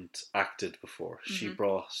who hadn't acted before. She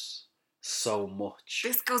brought so much.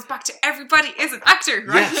 This goes back to everybody is an actor,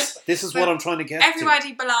 right? Yes, this is what I'm trying to get to.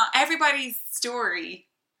 Everybody's story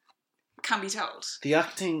can be told. The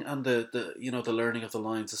acting and the learning of the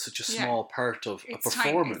lines is such a small part of a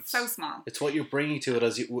performance. Tiny. It's so small. It's what you're bringing to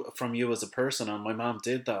it from you as a person, and my mom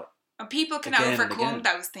did that. And people can overcome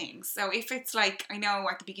those things. So if it's like, I know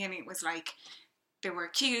at the beginning it was like there were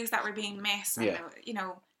cues that were being missed, and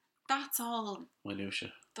that's all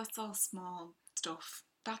minutia. That's all small stuff.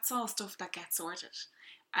 That's all stuff that gets sorted.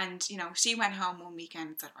 And, she went home one weekend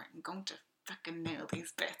and said, right, I'm going to fucking nail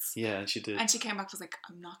these bits. Yeah, and she did. And she came back and was like,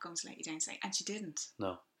 I'm not going to let you down today. And she didn't.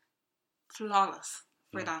 No. Flawless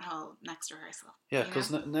for that whole next rehearsal. Yeah,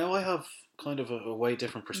 because now I have kind of a way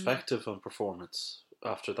different perspective on performance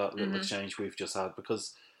after that little exchange we've just had,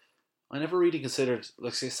 because I never really considered,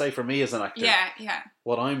 like say for me as an actor, yeah,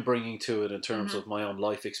 what I'm bringing to it in terms of my own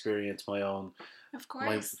life experience, my own, of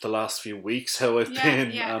course, the last few weeks, how I've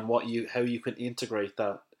been, and how you can integrate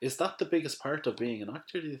that. Is that the biggest part of being an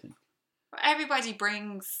actor, do you think? Everybody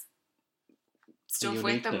brings stuff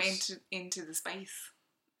with them uniqueness. into the space,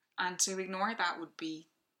 and to ignore that would be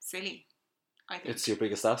silly, I think. It's your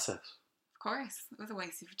biggest asset. Of course.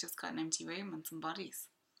 Otherwise you've just got an empty room and some bodies.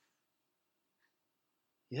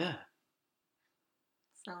 Yeah.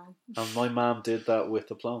 So. And my mum did that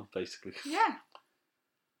with aplomb, basically. Yeah.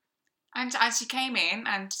 And as she came in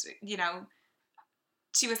and, you know,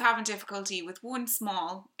 she was having difficulty with one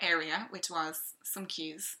small area, which was some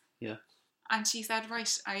cues. Yeah. And she said,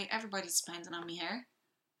 right, everybody's depending on me here.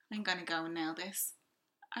 I'm going to go and nail this.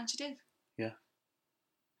 And she did. Yeah.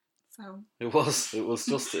 So. It was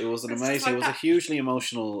an amazing, it was a hugely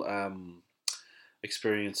emotional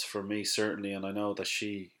experience for me, certainly. And I know that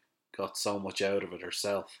she got so much out of it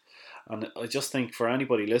herself. And I just think for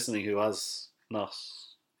anybody listening who has not,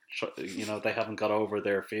 you know, they haven't got over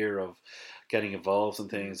their fear of getting involved in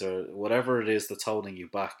things or whatever it is that's holding you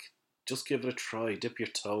back, just give it a try, dip your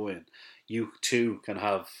toe in. You too can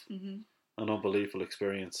have an unbelievable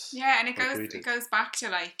experience. Yeah, and it goes back to,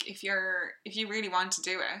 like, if you really want to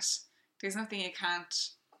do it, there's nothing you can't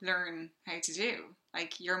learn how to do.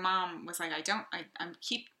 Like, your mom was like, I'm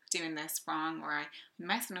keep doing this wrong, or I'm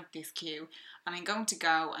messing up this cue, and I'm going to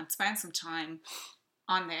go and spend some time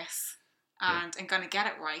on this, and I'm going to get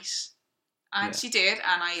it right. And she did,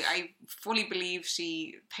 and I fully believe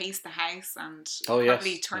she paced the house and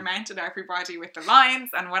probably tormented everybody with the lines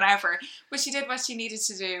and whatever. But she did what she needed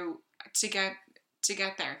to do to get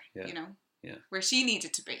there, you know, where she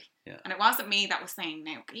needed to be. Yeah. And it wasn't me that was saying,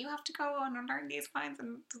 no, you have to go on and learn these lines.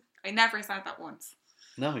 And I never said that once.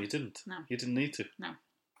 No, you didn't. No. You didn't need to. No.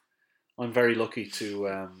 I'm very lucky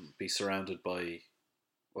to be surrounded by,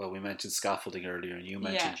 well, we mentioned scaffolding earlier, and you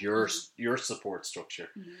mentioned your support structure.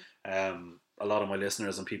 Mm-hmm. A lot of my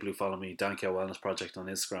listeners and people who follow me, Dan Keogh Wellness Project on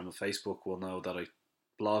Instagram and Facebook, will know that I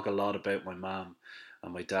blog a lot about my mum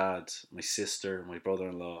and my dad, my sister, my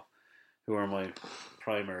brother-in-law, who are my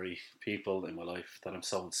primary people in my life that I'm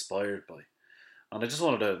so inspired by. And I just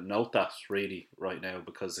wanted to note that really right now,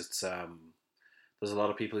 because it's there's a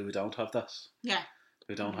lot of people who don't have that. Yeah.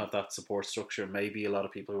 Who don't have that support structure. Maybe a lot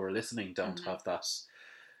of people who are listening don't have that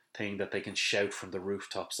thing that they can shout from the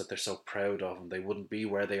rooftops that they're so proud of, and they wouldn't be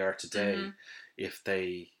where they are today if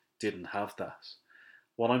they didn't have that.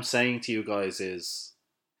 What I'm saying to you guys is,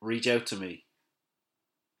 reach out to me.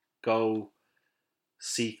 Go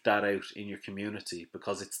seek that out in your community,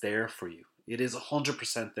 because it's there for you. It is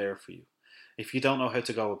 100% there for you. If you don't know how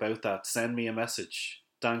to go about that, send me a message,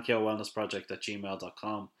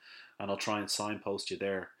 dankeowellnesproject@gmail.com, and I'll try and signpost you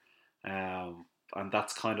there. And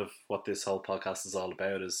that's kind of what this whole podcast is all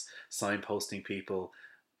about, is signposting people,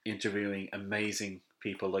 interviewing amazing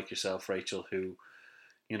people like yourself, Rachel, who,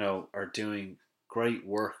 you know, are doing great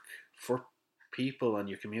work for people and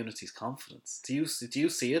your community's confidence. Do you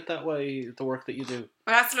see it that way, the work that you do?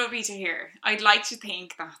 Well, that's lovely to hear. I'd like to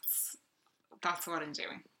think that's what I'm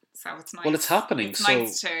doing. So it's nice. Well, it's happening. It's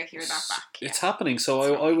nice to hear that back. It's happening.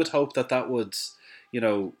 So I would hope that would, you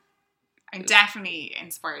know, I'm definitely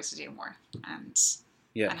inspired to do more, and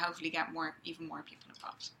hopefully get even more people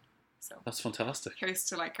involved. So that's fantastic. Here's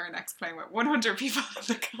to, like, our next play with 100 people in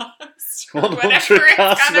the cast. 100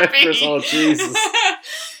 cast members. Oh Jesus!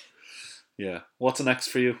 Yeah. What's next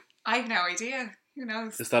for you? I have no idea. Who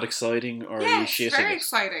knows? Is that exciting, or are you shitting? It's very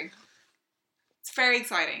exciting. It's very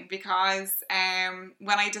exciting because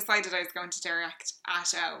when I decided I was going to direct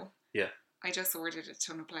at O, I just ordered a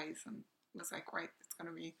ton of plays and was like, right, it's going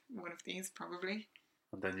to be one of these probably.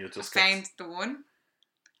 And then you just found the one,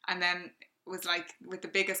 and then it was like with the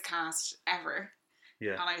biggest cast ever.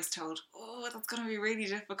 Yeah. And I was told, oh, that's going to be really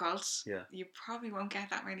difficult. Yeah. You probably won't get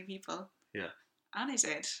that many people. Yeah. And I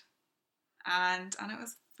did. And it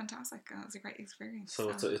was fantastic. It was a great experience. So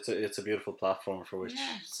it's a beautiful platform for which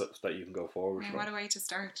that you can go forward. What a way to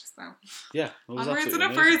start. So yeah, it was onwards and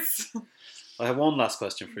upwards. I have one last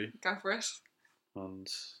question for you. Go for it. And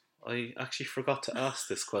I actually forgot to ask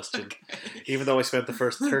this question, even though I spent the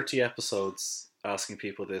first 30 episodes asking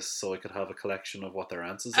people this so I could have a collection of what their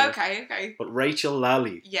answers are. Okay. But Rachel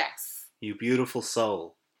Lally, yes, you beautiful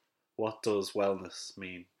soul, what does wellness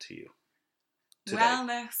mean to you today?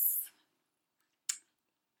 Wellness.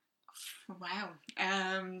 Wow.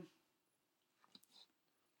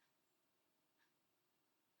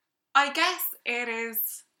 I guess it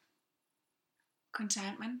is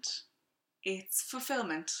contentment, it's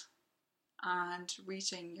fulfillment, and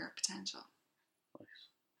reaching your potential.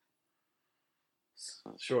 Nice.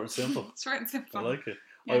 Short and simple. Short and simple. I like it.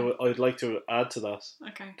 Yeah. I would like to add to that.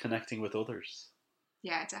 Okay. Connecting with others.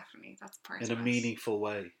 Yeah, definitely. That's part in of a it. meaningful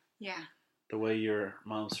way. Yeah. The way your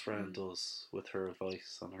mom's friend does with her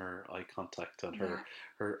advice and her eye contact and her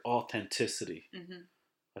authenticity. Mm-hmm.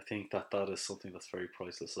 I think that is something that's very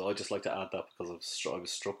priceless. So I just like to add that because I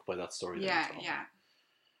was struck by that story. Yeah.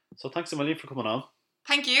 So thanks a million for coming on.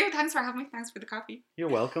 Thank you. Thanks for having me. Thanks for the coffee. You're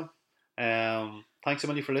welcome. Thanks a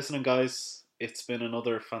million for listening, guys. It's been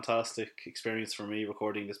another fantastic experience for me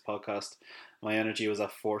recording this podcast. My energy was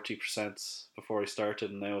at 40% before I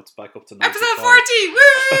started, and now it's back up to 95%. Episode 40! Woo!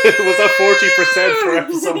 It was at 40% for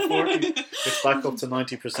episode 40. It's back up to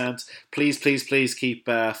 90%. Please keep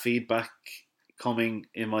feedback coming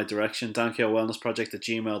in my direction.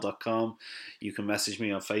 dankyo@gmail.com. You can message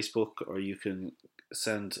me on Facebook, or you can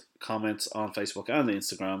send comments on Facebook and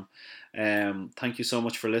Instagram. Thank you so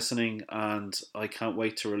much for listening, and I can't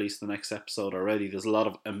wait to release the next episode already. There's a lot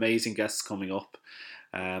of amazing guests coming up,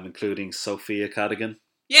 including Sophia Cadigan.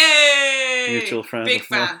 Yay! Mutual friend. Big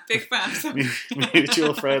fan.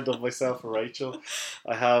 Mutual friend of myself and Rachel.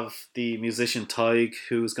 I have the musician Tig,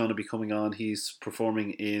 who's going to be coming on. He's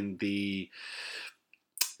performing in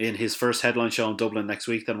his first headline show in Dublin next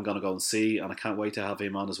week that I'm going to go and see, and I can't wait to have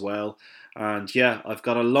him on as well. And yeah, I've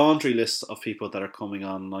got a laundry list of people that are coming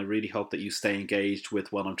on, and I really hope that you stay engaged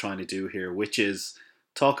with what I'm trying to do here, which is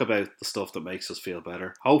talk about the stuff that makes us feel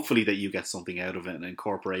better. Hopefully that you get something out of it and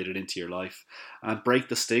incorporate it into your life, and break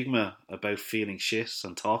the stigma about feeling shit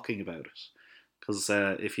and talking about it. Because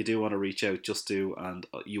if you do want to reach out, just do, and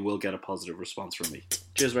you will get a positive response from me.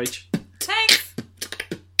 Cheers, Rach. Thanks.